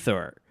Lionel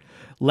Luthor.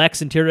 Lex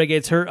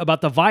interrogates her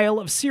about the vial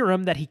of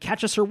serum that he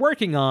catches her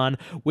working on,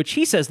 which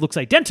he says looks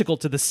identical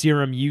to the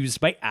serum used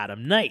by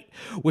Adam Knight,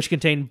 which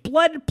contained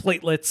blood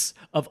platelets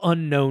of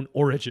unknown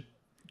origin.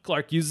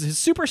 Clark uses his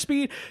super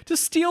speed to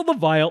steal the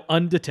vial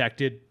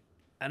undetected,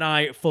 and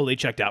I fully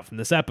checked out from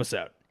this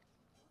episode.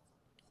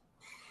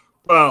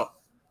 Well,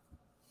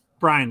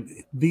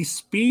 Brian, the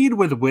speed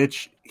with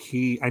which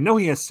I know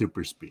he has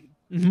super speed,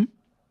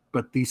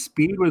 but the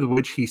speed with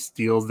which he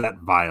steals that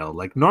vial,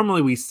 like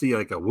normally we see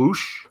like a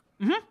whoosh,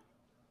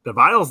 the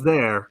vial's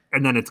there,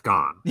 and then it's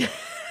gone.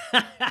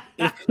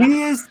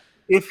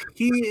 If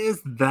he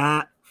is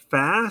that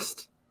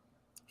fast,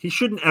 he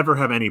shouldn't ever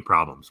have any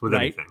problems with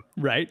anything.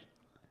 Right.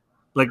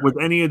 Like with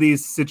any of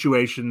these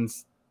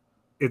situations,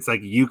 it's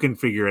like you can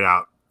figure it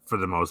out for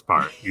the most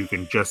part. You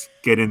can just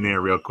get in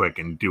there real quick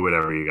and do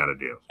whatever you got to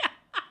do.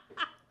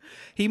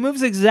 He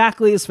moves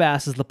exactly as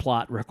fast as the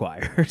plot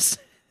requires.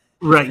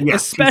 Right,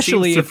 yes.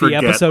 Especially if the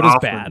episode is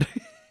bad.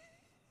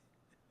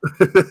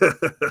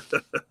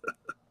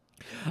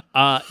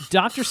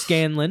 Dr.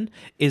 Scanlon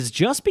is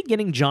just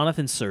beginning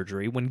Jonathan's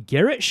surgery when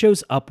Garrett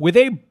shows up with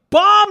a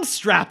bomb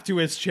strapped to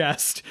his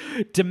chest,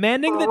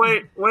 demanding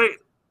that... Wait.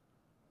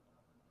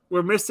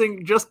 We're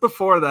missing just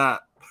before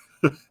that.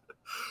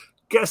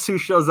 Guess who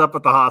shows up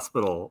at the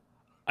hospital?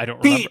 I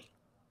don't remember.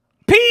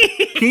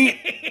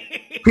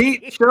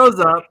 Pete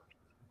shows up.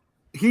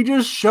 He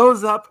just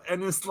shows up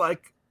and it's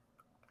like,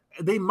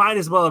 they might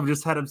as well have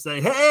just had him say,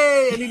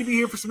 hey, I need to be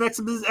here for some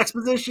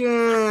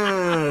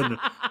exposition.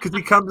 Because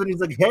he comes and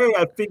he's like, hey,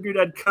 I figured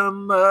I'd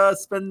come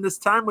spend this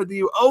time with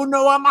you. Oh,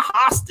 no, I'm a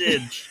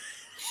hostage.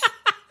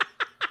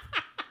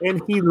 And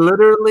he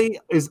literally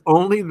is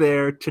only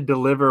there to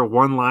deliver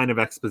one line of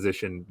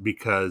exposition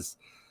because,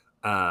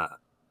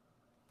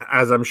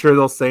 as I'm sure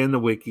they'll say in the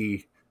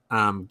wiki,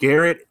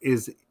 Garrett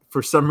is,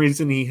 for some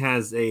reason, he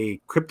has a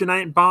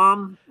kryptonite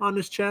bomb on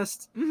his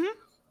chest. Mm-hmm.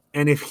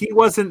 And if he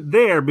wasn't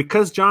there,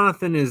 because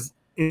Jonathan is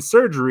in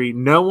surgery,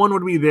 no one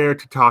would be there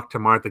to talk to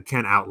Martha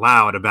Kent out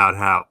loud about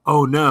how,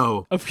 oh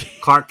no,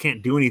 Clark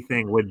can't do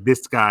anything with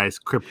this guy's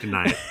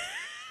kryptonite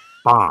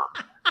bomb.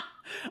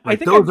 Like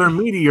those are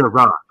meteor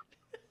rock.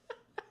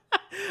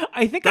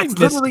 I think I missed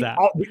that.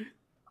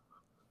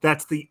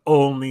 That's the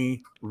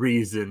only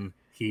reason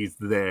he's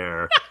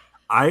there.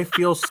 I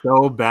feel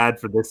so bad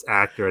for this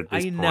actor at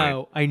this point.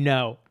 I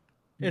know.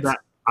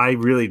 I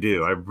really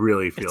do. I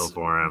really feel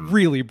for him.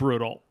 Really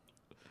brutal.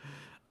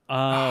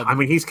 I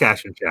mean, he's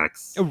cashing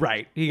checks.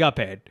 Right. He got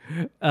paid.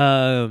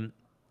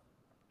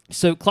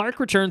 So Clark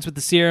returns with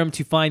the serum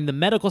to find the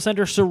medical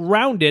center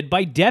surrounded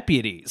by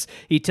deputies.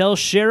 He tells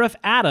Sheriff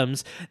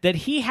Adams that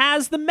he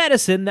has the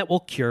medicine that will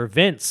cure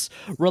Vince.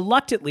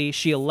 Reluctantly,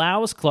 she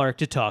allows Clark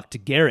to talk to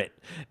Garrett.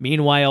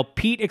 Meanwhile,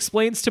 Pete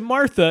explains to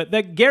Martha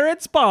that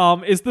Garrett's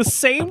bomb is the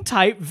same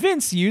type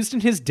Vince used in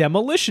his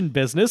demolition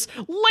business,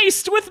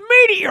 laced with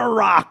meteor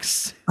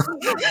rocks.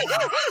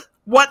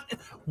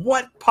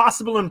 What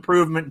possible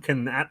improvement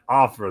can that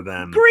offer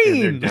them in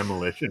their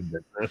demolition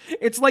business?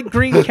 It's like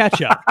green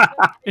ketchup.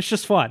 It's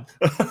just fun.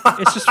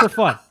 It's just for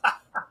fun.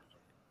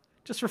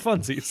 Just for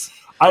funsies.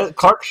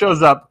 Clark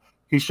shows up.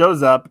 He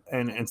shows up,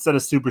 and instead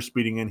of super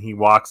speeding in, he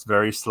walks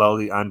very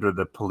slowly under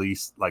the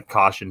police like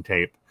caution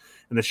tape.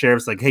 And the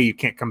sheriff's like, hey, you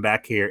can't come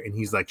back here. And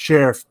he's like,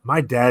 Sheriff,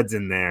 my dad's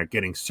in there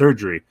getting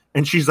surgery.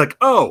 And she's like,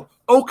 oh,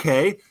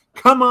 okay.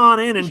 Come on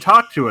in and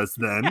talk to us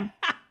then.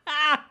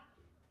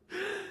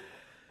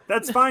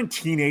 That's fine,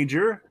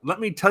 teenager. Let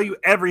me tell you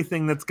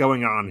everything that's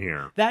going on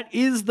here. That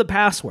is the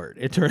password,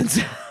 it turns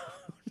out.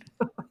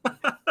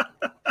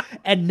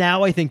 And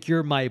now I think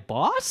you're my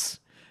boss?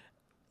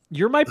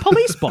 You're my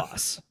police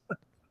boss.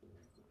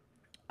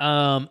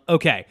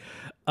 Okay.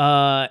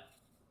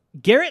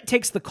 Garrett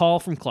takes the call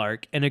from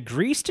Clark and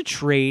agrees to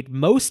trade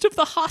most of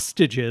the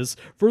hostages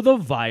for the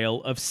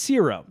vial of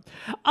serum.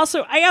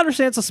 Also, I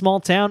understand it's a small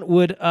town.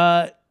 Would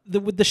the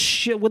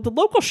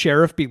local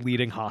sheriff be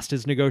leading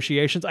hostage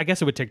negotiations? I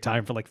guess it would take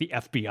time for like the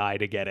FBI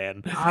to get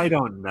in. I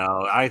don't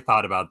know. I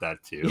thought about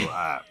that too.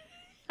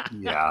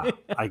 Yeah,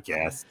 I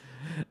guess.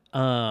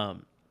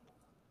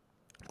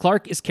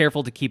 Clark is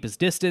careful to keep his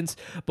distance,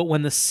 but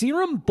when the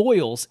serum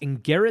boils in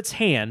Garrett's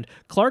hand,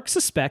 Clark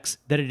suspects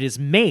that it is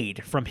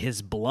made from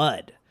his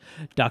blood.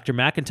 Dr.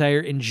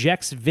 McIntyre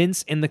injects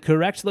Vince in the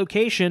correct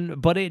location,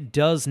 but it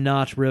does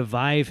not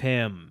revive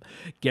him.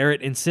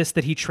 Garrett insists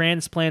that he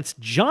transplants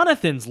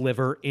Jonathan's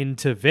liver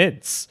into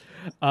Vince.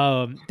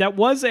 That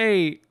was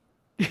a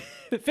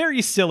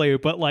very silly,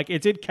 but like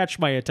it did catch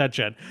my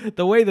attention.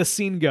 The way the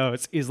scene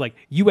goes is like,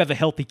 you have a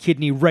healthy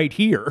kidney right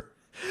here.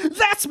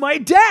 That's my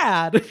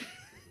dad!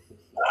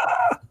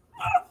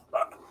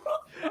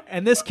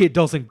 And this kid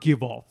doesn't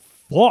give a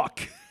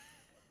fuck.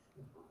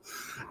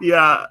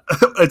 Yeah,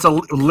 it's a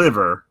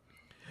liver.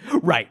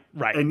 Right.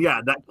 And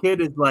yeah, that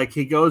kid is like,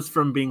 he goes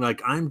from being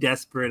like, I'm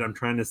desperate, I'm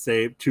trying to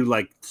save, to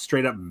like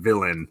straight up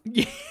villain.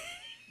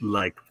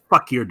 Like,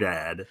 fuck your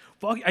dad.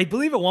 Fuck, I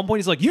believe at one point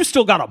he's like, you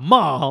still got a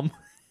mom.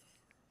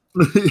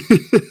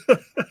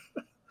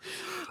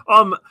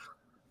 I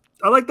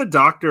like the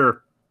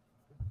doctor.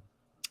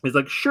 He's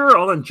like, sure,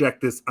 I'll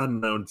inject this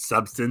unknown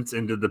substance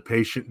into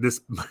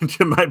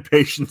my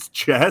patient's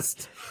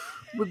chest.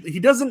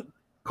 He doesn't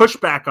push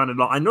back on it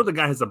all. I know the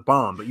guy has a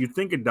bomb, but you'd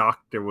think a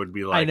doctor would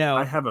be like, I know.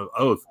 I have an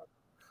oath.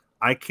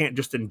 I can't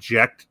just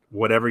inject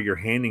whatever you're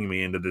handing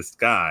me into this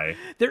guy.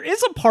 There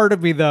is a part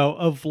of me, though,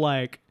 of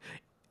like,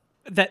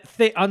 that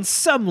on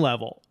some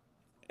level,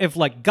 if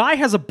like, guy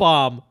has a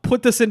bomb,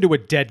 put this into a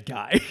dead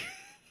guy.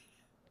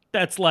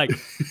 That's like,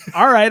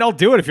 all right, I'll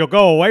do it if you'll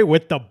go away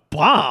with the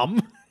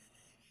bomb.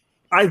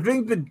 I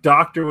think the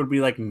doctor would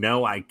be like,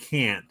 no, I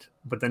can't.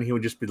 But then he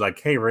would just be like,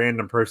 hey,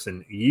 random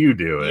person, you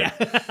do it.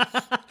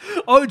 Yeah.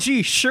 Oh,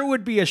 gee, sure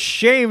would be a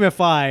shame if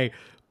I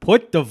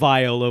put the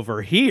vial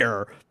over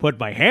here, put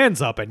my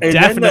hands up, and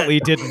definitely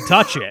didn't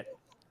touch it.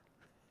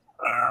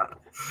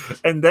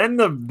 And then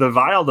the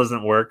vial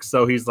doesn't work.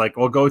 So he's like,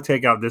 well, go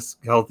take out this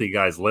healthy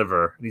guy's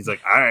liver. And he's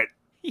like, all right.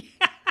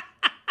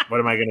 What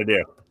am I going to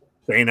do?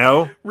 Say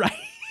no? Right.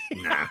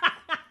 Nah.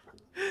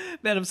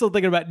 Man, I'm still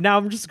thinking about now.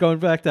 I'm just going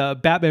back to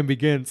Batman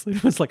Begins.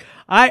 It was like,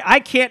 I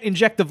can't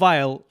inject the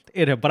vial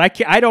in him, but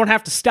I don't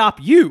have to stop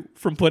you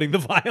from putting the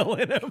vial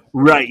in him.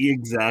 Right,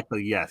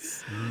 exactly,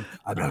 yes.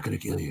 I'm not going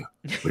to kill you,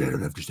 but I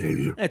don't have to save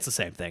you. It's the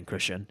same thing,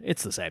 Christian.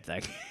 It's the same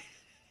thing.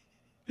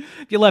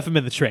 If you left him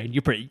in the train,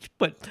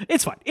 but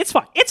it's fine. It's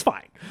fine. It's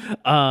fine.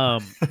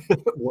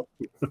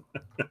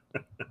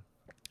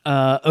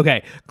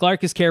 Okay,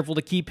 Clark is careful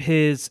to keep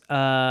his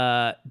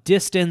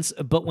distance,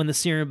 but when the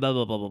serum, blah,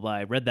 blah, blah, blah, blah,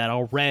 I read that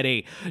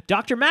already.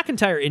 Dr.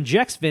 McIntyre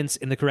injects Vince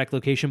in the correct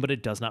location, but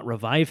it does not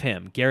revive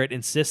him. Garrett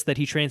insists that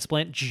he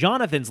transplant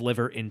Jonathan's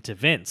liver into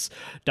Vince.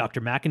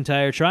 Dr.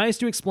 McIntyre tries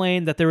to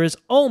explain that there is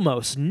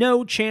almost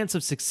no chance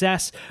of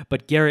success,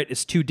 but Garrett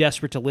is too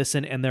desperate to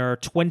listen, and there are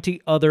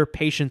 20 other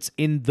patients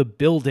in the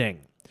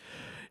building.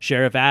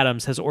 Sheriff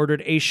Adams has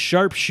ordered a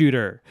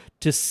sharpshooter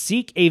to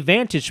seek a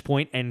vantage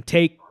point and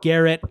take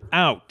Garrett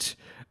out,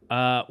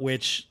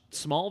 which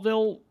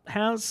Smallville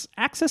has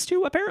access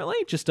to, apparently.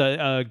 Just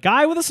a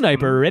guy with a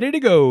sniper ready to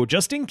go,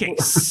 just in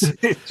case.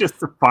 It's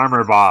just a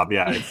Farmer Bob.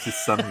 Yeah, it's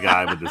just some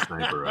guy with a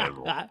sniper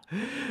rifle.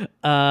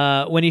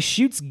 When he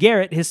shoots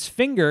Garrett, his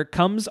finger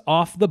comes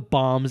off the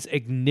bomb's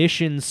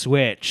ignition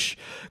switch.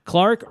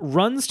 Clark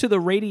runs to the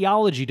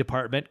radiology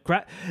department.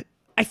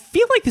 I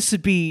feel like this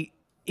would be,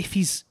 if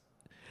he's...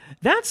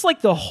 That's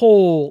like the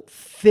whole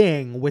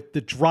thing with the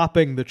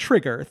dropping the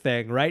trigger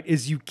thing, right?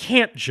 Is you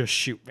can't just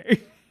shoot me.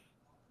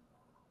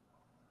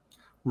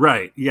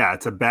 Right. Yeah,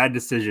 it's a bad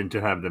decision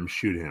to have them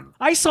shoot him.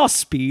 I saw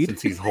Speed.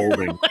 Since he's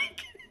holding.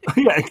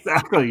 Yeah,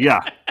 exactly. Yeah.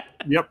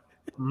 Yep.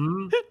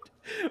 Mm.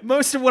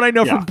 Most of what I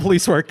know from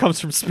police work comes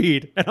from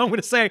Speed. And I'm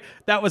going to say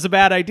that was a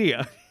bad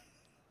idea.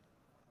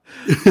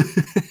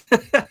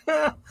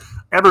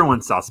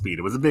 Everyone saw Speed.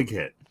 It was a big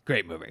hit.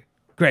 Great movie.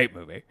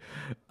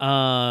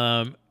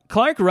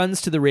 Clark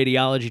runs to the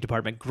radiology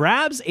department,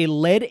 grabs a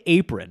lead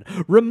apron,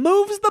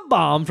 removes the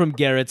bomb from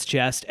Garrett's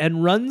chest,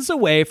 and runs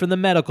away from the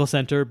medical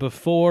center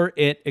before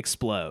it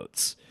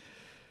explodes.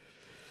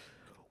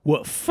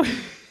 Woof.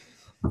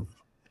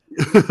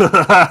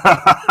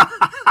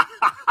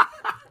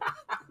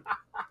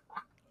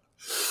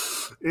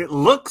 It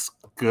looks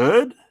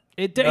good.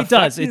 It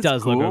does. It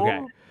does cool.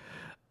 look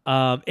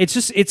okay.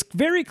 It's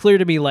very clear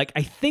to me, like,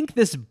 I think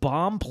this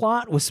bomb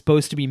plot was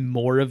supposed to be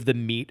more of the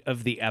meat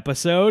of the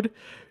episode,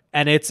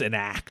 and it's an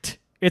act.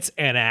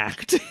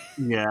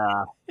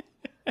 Yeah.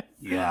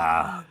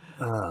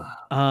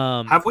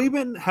 Have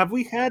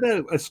we had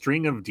a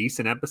string of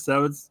decent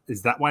episodes?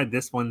 Is that why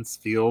this one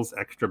feels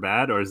extra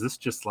bad, or is this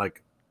just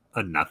like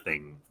a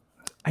nothing?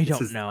 I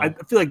don't know. I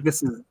feel like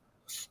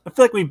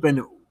we've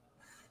been.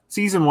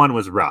 Season 1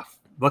 was rough.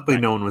 Luckily,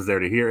 no one was there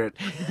to hear it,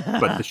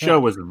 but the show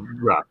was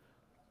rough.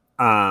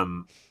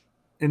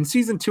 In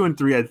season 2 and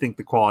 3, I think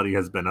the quality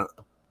has been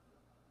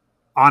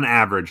on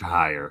average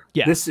higher.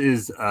 Yeah. This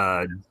is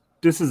a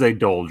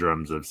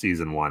doldrums of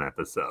season 1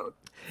 episode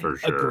for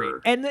sure.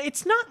 Agreed. And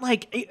it's not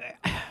like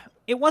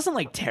it wasn't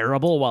like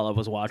terrible while I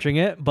was watching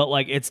it, but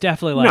like it's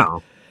definitely like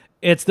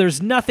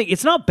there's nothing.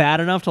 It's not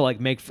bad enough to like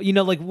make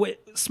like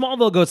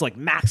Smallville goes like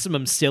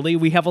maximum silly.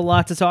 We have a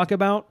lot to talk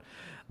about,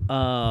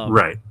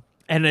 right?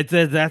 And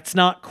that's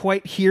not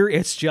quite here.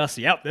 It's just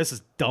this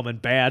is dumb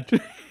and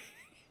bad.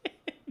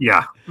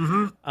 Yeah.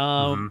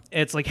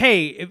 It's like,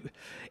 hey,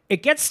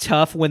 it gets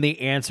tough when the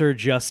answer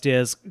just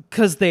is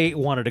because they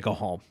wanted to go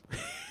home.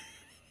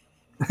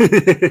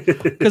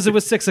 Because it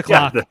was 6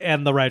 o'clock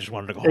and the writers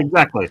wanted to go home.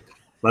 Exactly.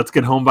 Let's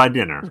get home by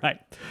dinner. Right.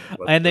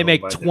 And they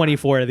make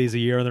 24 of these a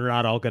year, and they're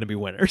not all going to be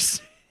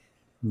winners.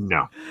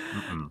 No.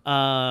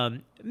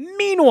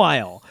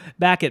 Meanwhile,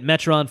 back at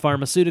Metron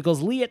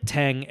Pharmaceuticals, Leah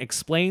Teng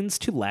explains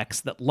to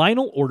Lex that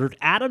Lionel ordered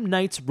Adam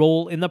Knight's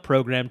role in the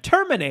program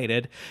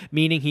terminated,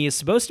 meaning he is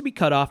supposed to be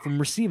cut off from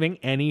receiving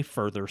any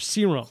further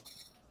serum.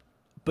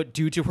 But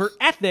due to her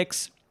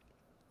ethics,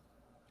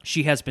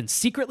 she has been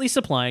secretly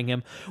supplying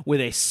him with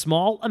a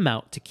small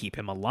amount to keep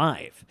him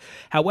alive.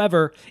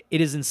 However, it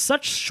is in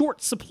such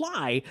short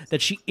supply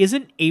that she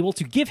isn't able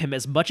to give him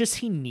as much as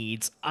he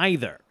needs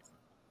either.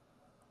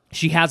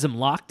 She has him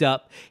locked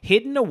up,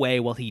 hidden away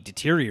while he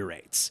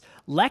deteriorates.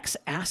 Lex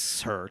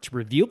asks her to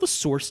reveal the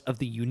source of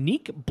the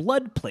unique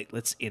blood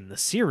platelets in the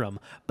serum,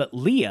 but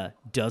Leah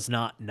does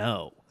not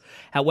know.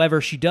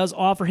 However, she does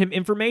offer him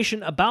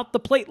information about the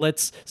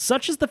platelets,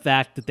 such as the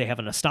fact that they have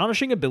an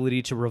astonishing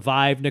ability to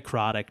revive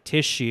necrotic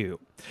tissue.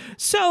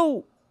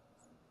 So,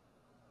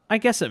 I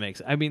guess it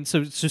makes... I mean,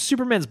 so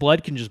Superman's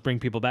blood can just bring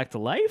people back to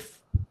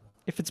life?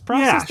 If it's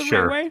processed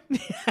the right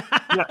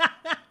way?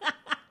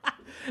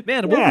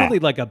 Man, we'll really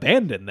like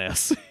abandon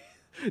this.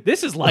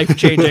 This is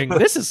life-changing.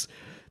 This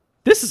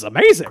is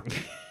amazing.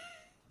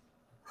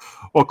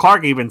 Well,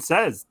 Clark even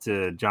says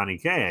to Johnny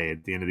K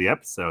at the end of the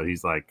episode,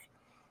 he's like,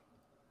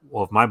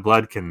 well, if my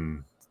blood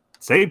can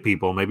save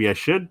people, maybe I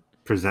should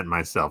present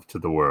myself to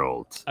the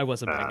world. I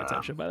wasn't paying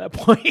attention by that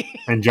point.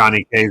 And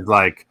Johnny K's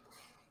like,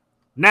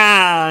 nah,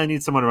 I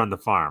need someone to run the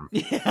farm.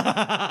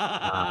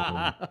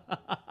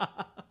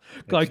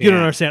 Like, you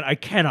don't understand. I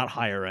cannot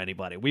hire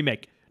anybody. We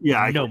make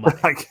no money.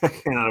 I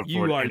cannot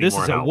afford This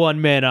is a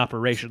one-man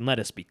operation. Let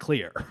us be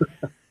clear.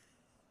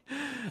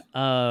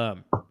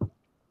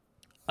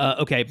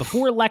 Okay,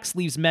 before Lex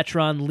leaves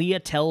Metron, Leah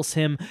tells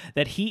him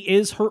that he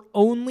is her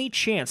only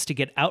chance to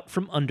get out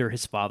from under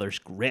his father's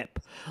grip.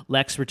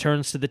 Lex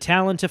returns to the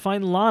Talon to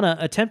find Lana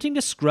attempting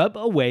to scrub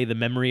away the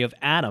memory of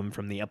Adam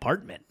from the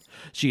apartment.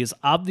 She is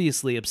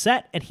obviously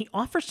upset, and he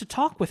offers to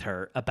talk with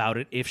her about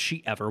it if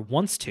she ever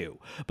wants to,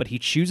 but he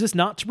chooses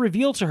not to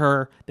reveal to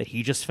her that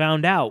he just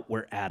found out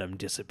where Adam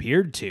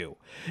disappeared to.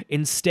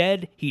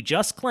 Instead, he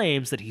just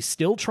claims that he's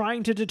still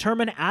trying to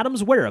determine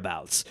Adam's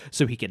whereabouts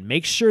so he can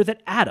make sure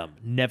that Adam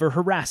never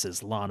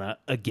harasses Lana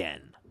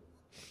again.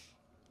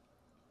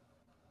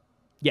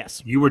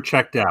 Yes. You were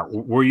checked out.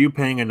 Were you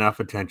paying enough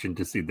attention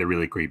to see the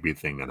really creepy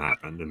thing that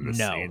happened in this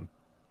scene?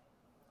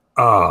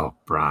 Oh,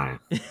 Brian.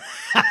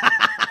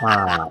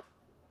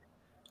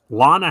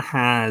 Lana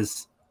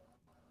has,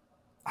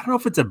 I don't know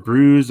if it's a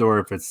bruise or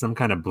if it's some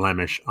kind of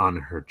blemish on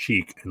her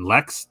cheek. And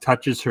Lex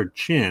touches her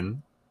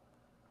chin,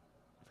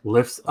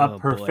 lifts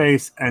up her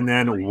face, and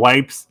then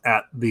wipes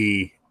at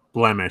the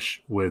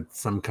blemish with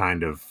some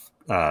kind of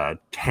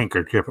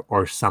handkerchief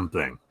or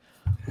something.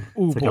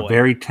 It's like a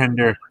very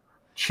tender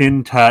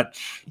chin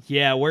touch.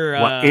 Yeah, we're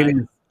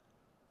planting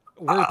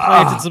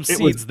some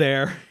seeds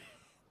there.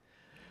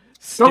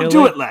 Don't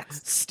do it,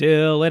 Lex.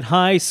 Still in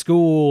high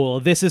school.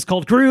 This is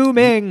called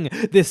grooming.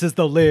 This is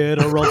the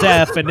literal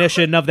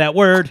definition of that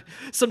word.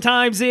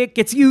 Sometimes it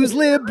gets used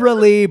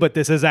liberally, but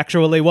this is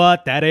actually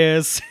what that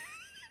is.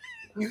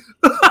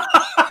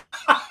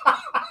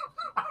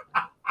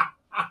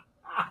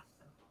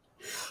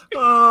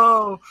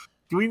 Oh,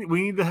 we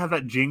need to have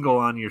that jingle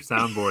on your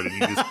soundboard, and you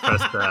just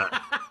press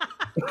that.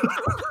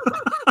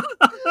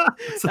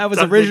 That was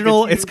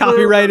original. It's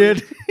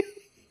copyrighted.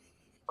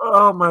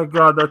 Oh my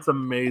God, that's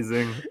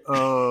amazing.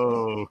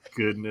 Oh,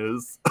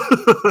 goodness.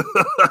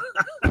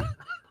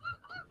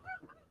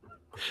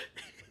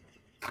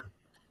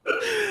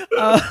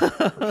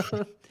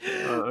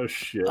 Oh,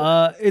 shit.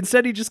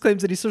 Instead, he just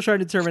claims that he's still trying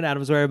to determine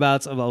Adam's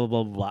whereabouts, blah, blah,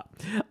 blah, blah,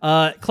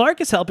 blah.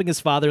 Clark is helping his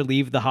father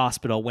leave the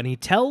hospital when he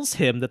tells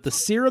him that the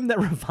serum that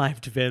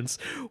revived Vince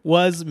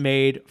was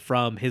made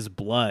from his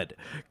blood.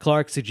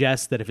 Clark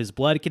suggests that if his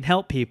blood can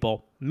help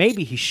people,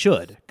 maybe he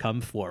should come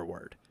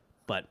forward.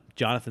 But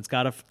Jonathan's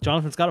got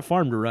a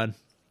farm to run.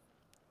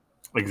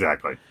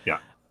 Exactly. Yeah.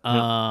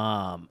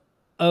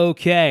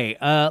 Okay.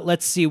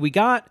 Let's see. We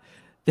got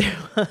There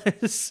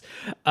was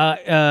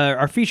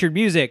our featured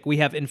music. We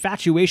have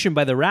Infatuation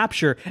by The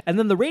Rapture, and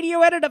then the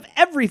radio edit of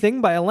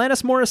Everything by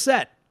Alanis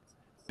Morissette.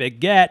 Big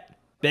get.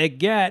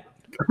 That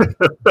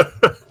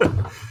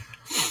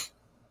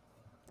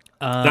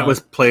was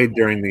played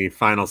during the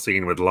final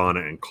scene with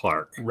Lana and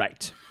Clark.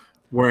 Right.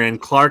 Wherein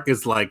Clark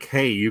is like,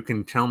 hey, you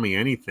can tell me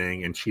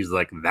anything. And she's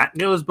like, that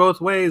goes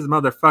both ways,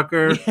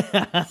 motherfucker.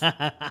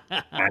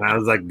 And I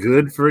was like,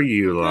 good for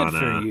you, Lana. Good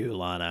for you,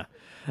 Lana.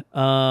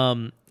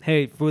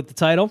 Hey, with the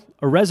title,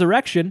 A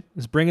Resurrection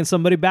is bringing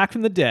somebody back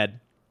from the dead.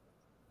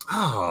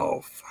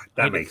 Oh, fuck.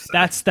 That makes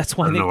sense. That's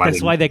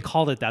why they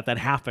called it that. That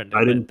happened.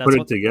 I didn't put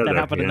it together. That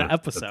happened in the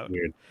episode. That's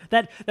weird.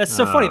 That's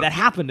so funny. That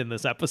happened in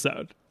this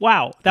episode.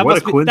 Wow. That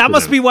What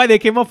must be why they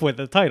came up with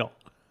the title.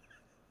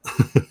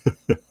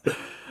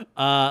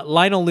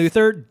 Lionel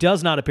Luther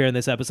does not appear in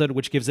this episode,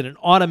 which gives it an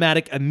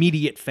automatic,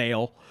 immediate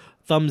fail.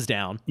 Thumbs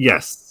down.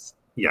 Yes.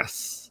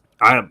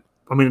 I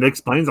mean, it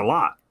explains a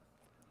lot.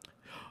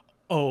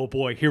 Oh,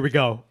 boy. Here we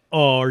go.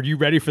 Oh, are you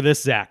ready for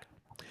this, Zach?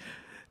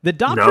 The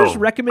doctor's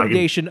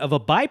recommendation of a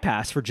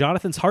bypass for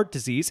Jonathan's heart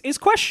disease is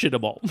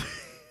questionable.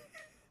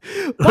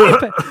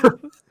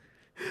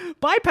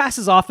 Bypass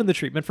is often the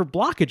treatment for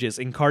blockages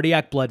in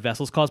cardiac blood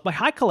vessels caused by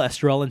high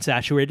cholesterol and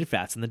saturated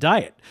fats in the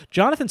diet.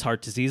 Jonathan's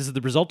heart disease is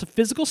the result of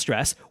physical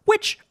stress,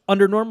 which,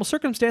 under normal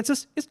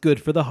circumstances, is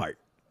good for the heart.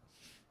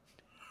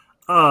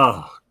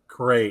 Oh,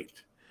 great.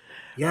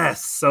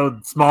 Yes, so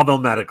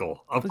Smallville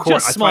Medical. Of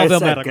course. Just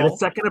Smallville Medical. Get a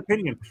second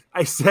opinion.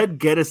 I said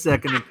get a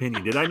second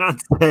opinion. Did I not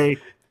say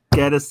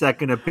get a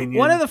second opinion?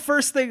 One of the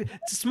first things,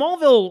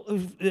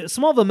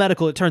 Smallville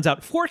Medical, it turns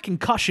out, for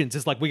concussions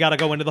is like, we got to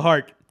go into the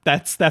heart.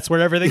 That's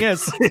where everything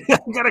is. I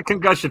got a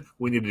concussion.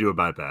 We need to do a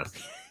bypass.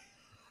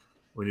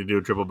 We need to do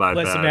a triple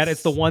bypass. Listen, man,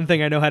 it's the one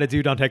thing I know how to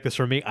do. Don't take this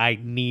from me. I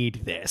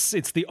need this.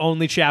 It's the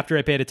only chapter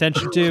I paid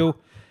attention to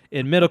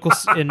in medical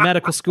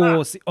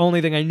school. It's the only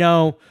thing I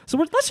know. So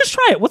let's just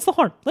try it. What's the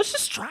harm? Let's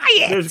just try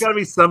it. There's got to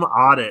be some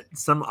audit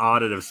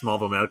of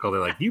Smallville Medical. They're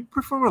like, you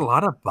perform a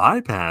lot of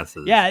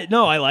bypasses. Yeah,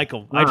 no, I like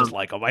them. I just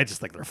like them. I just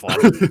think they're fun.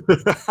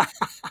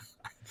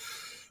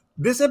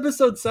 This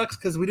episode sucks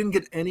because we didn't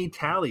get any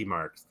tally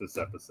marks this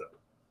episode.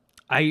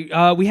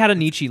 We had a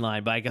Nietzsche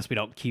line, but I guess we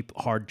don't keep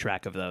hard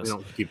track of those.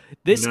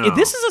 This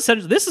is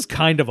essentially, this is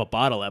kind of a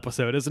bottle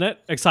episode, isn't it?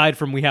 Aside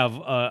from we have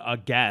a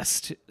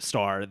guest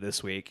star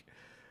this week.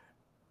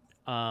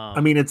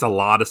 I mean, it's a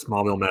lot of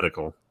Smallville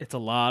Medical.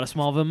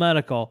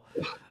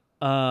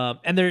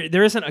 And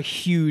there isn't a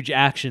huge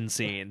action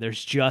scene.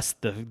 There's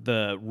just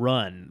the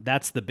run.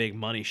 That's the big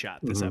money shot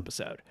this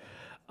episode.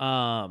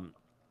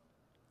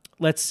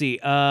 Let's see.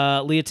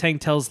 Leah Tang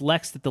tells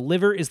Lex that the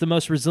liver is the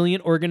most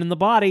resilient organ in the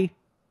body.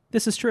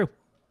 This is true,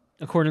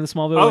 according to the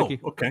Smallville Wiki.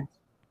 Okay.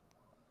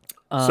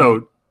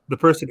 So the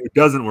person who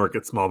doesn't work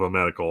at Smallville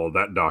Medical,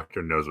 that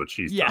doctor knows what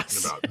she's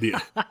talking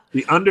about.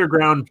 The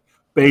underground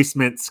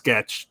basement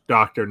sketch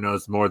doctor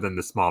knows more than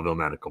the Smallville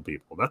Medical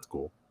people. That's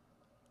cool.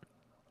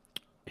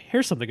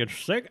 Here's something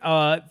interesting.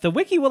 The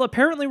wiki will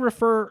apparently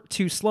refer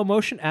to slow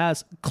motion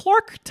as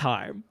Clark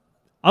time.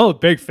 I'm a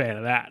big fan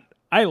of that.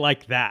 I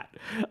like that.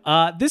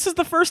 This is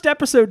the first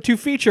episode to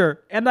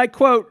feature, and I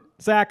quote,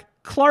 Zach,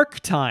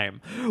 Clark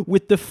time,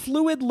 with the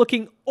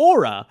fluid-looking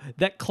aura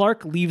that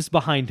Clark leaves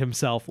behind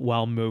himself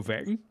while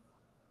moving.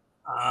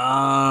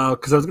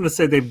 Because I was going to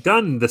say they've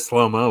done the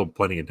slow-mo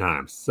plenty of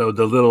times. So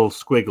the little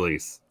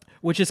squigglies.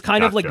 Which is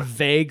kind of like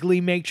vaguely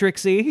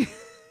Matrix-y.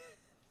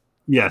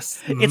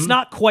 Yes. Mm-hmm. It's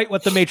not quite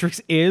what the Matrix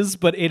is,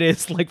 but it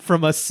is like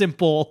from a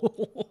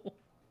simple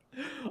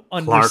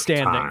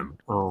understanding. Clark time.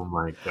 Oh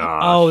my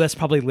gosh. Oh, that's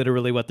probably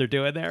literally what they're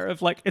doing there.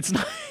 Of like, it's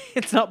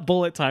not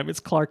bullet time, it's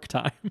Clark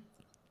time.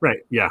 Right,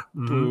 yeah.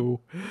 Mm-hmm.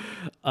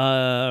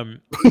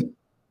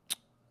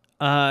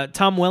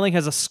 Tom Welling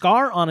has a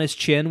scar on his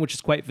chin, which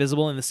is quite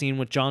visible in the scene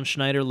with John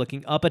Schneider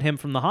looking up at him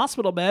from the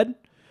hospital bed.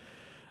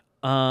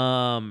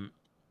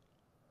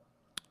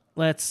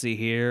 Let's see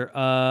here.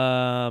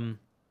 That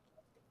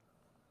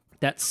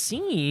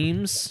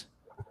seems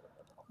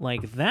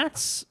like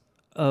that's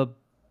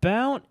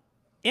about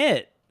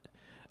it.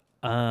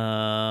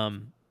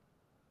 Tamo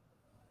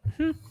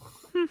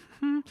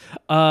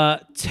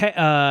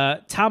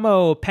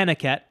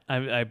Penniket,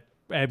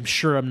 I'm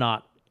sure I'm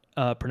not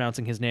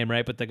pronouncing his name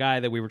right, but the guy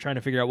that we were trying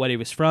to figure out what he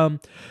was from,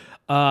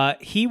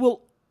 he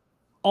will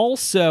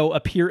also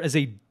appear as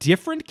a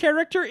different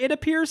character. It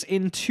appears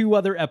in 2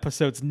 other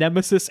episodes,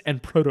 Nemesis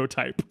and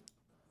Prototype.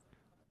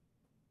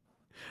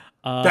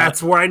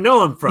 That's where I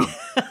know him from.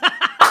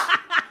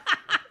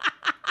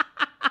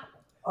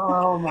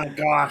 Oh my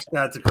gosh,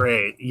 that's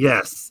great.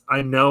 Yes,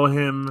 I know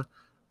him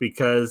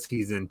because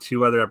he's in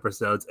 2 other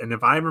episodes. And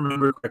if I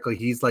remember correctly,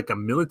 he's like a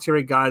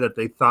military guy that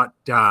they thought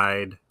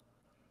died.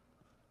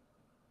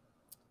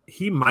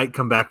 He might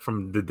come back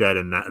from the dead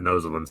in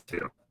those ones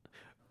too.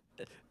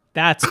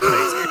 That's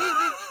crazy.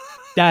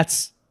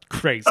 That's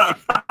crazy.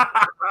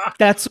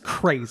 That's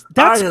crazy.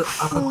 That's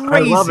crazy.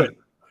 I love it.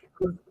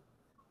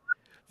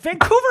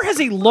 Vancouver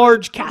has a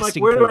large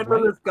casting pool. Where do I know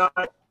right? this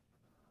guy?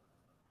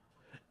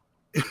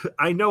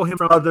 I know him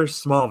from other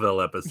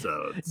Smallville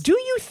episodes. Do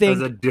you think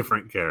as a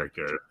different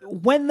character?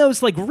 When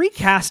those like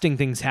recasting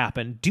things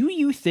happen, do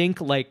you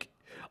think like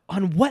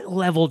on what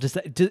level does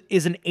that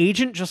is an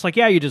agent just like,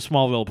 yeah, you did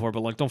Smallville before, but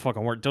like don't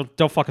fucking work,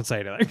 don't fucking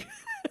say anything.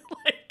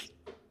 Like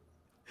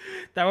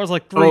that was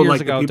like 3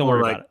 years ago. Don't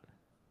worry about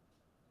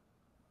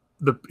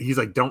it. He's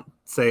like, don't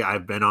say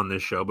I've been on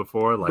this show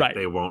before. Like Right.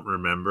 They won't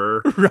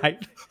remember.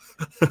 Right.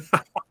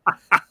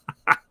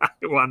 I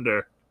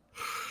wonder.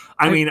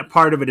 I mean,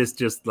 part of it is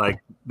just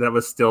like that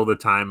was still the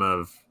time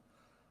of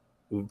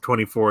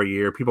 24 a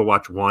year. People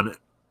watch one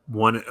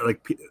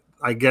like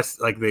I guess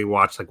like they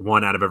watch like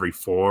 1 out of every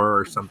 4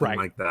 or something Right.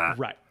 like that.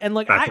 Right. And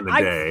like back in the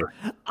day.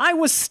 I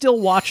was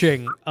still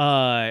watching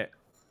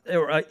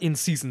in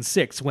season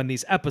 6 when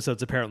these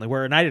episodes apparently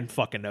were, and I didn't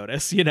fucking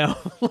notice, you know?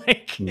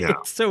 Like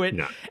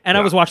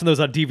I was watching those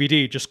on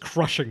DVD, just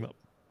crushing them.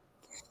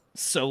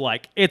 So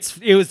like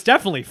it was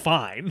definitely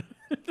fine.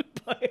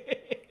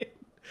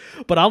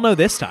 But I'll know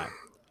this time.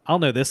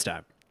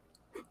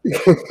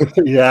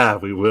 Yeah,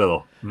 we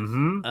will.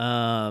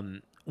 Mm-hmm.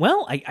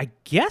 Well, I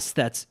guess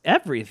that's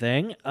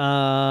everything.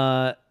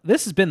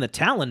 This has been the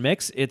Talon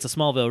Mix. It's a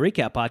Smallville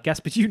recap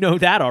podcast, but you know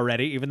that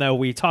already, even though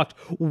we talked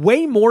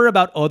way more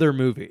about other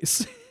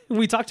movies.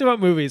 We talked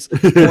about movies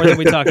more than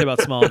we talked about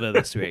Smallville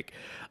this week.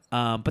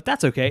 But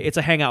that's okay. It's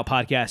a hangout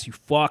podcast, you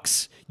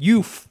fucks.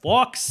 You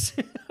fucks.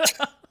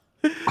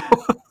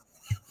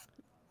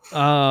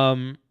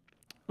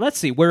 Let's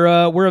see.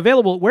 We're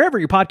available wherever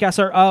your podcasts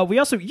are. We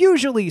also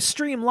usually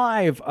stream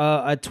live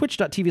at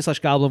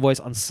twitch.tv/Goblin Voice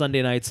on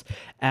Sunday nights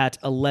at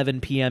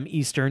 11 p.m.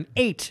 Eastern,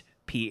 8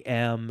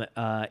 p.m.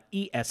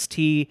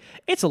 EST.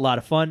 It's a lot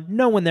of fun.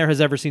 No one there has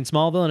ever seen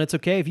Smallville, and it's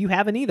okay if you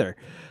haven't either.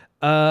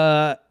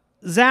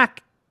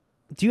 Zach,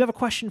 do you have a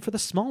question for the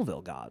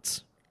Smallville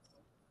gods?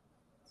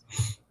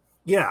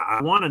 Yeah,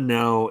 I want to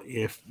know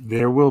if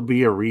there will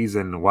be a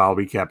reason while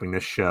recapping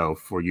this show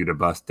for you to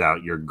bust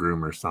out your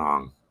groomer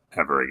song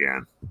ever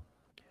again.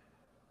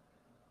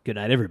 Good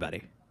night,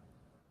 everybody.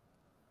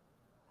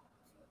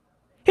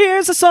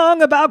 Here's a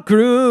song about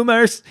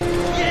groomers.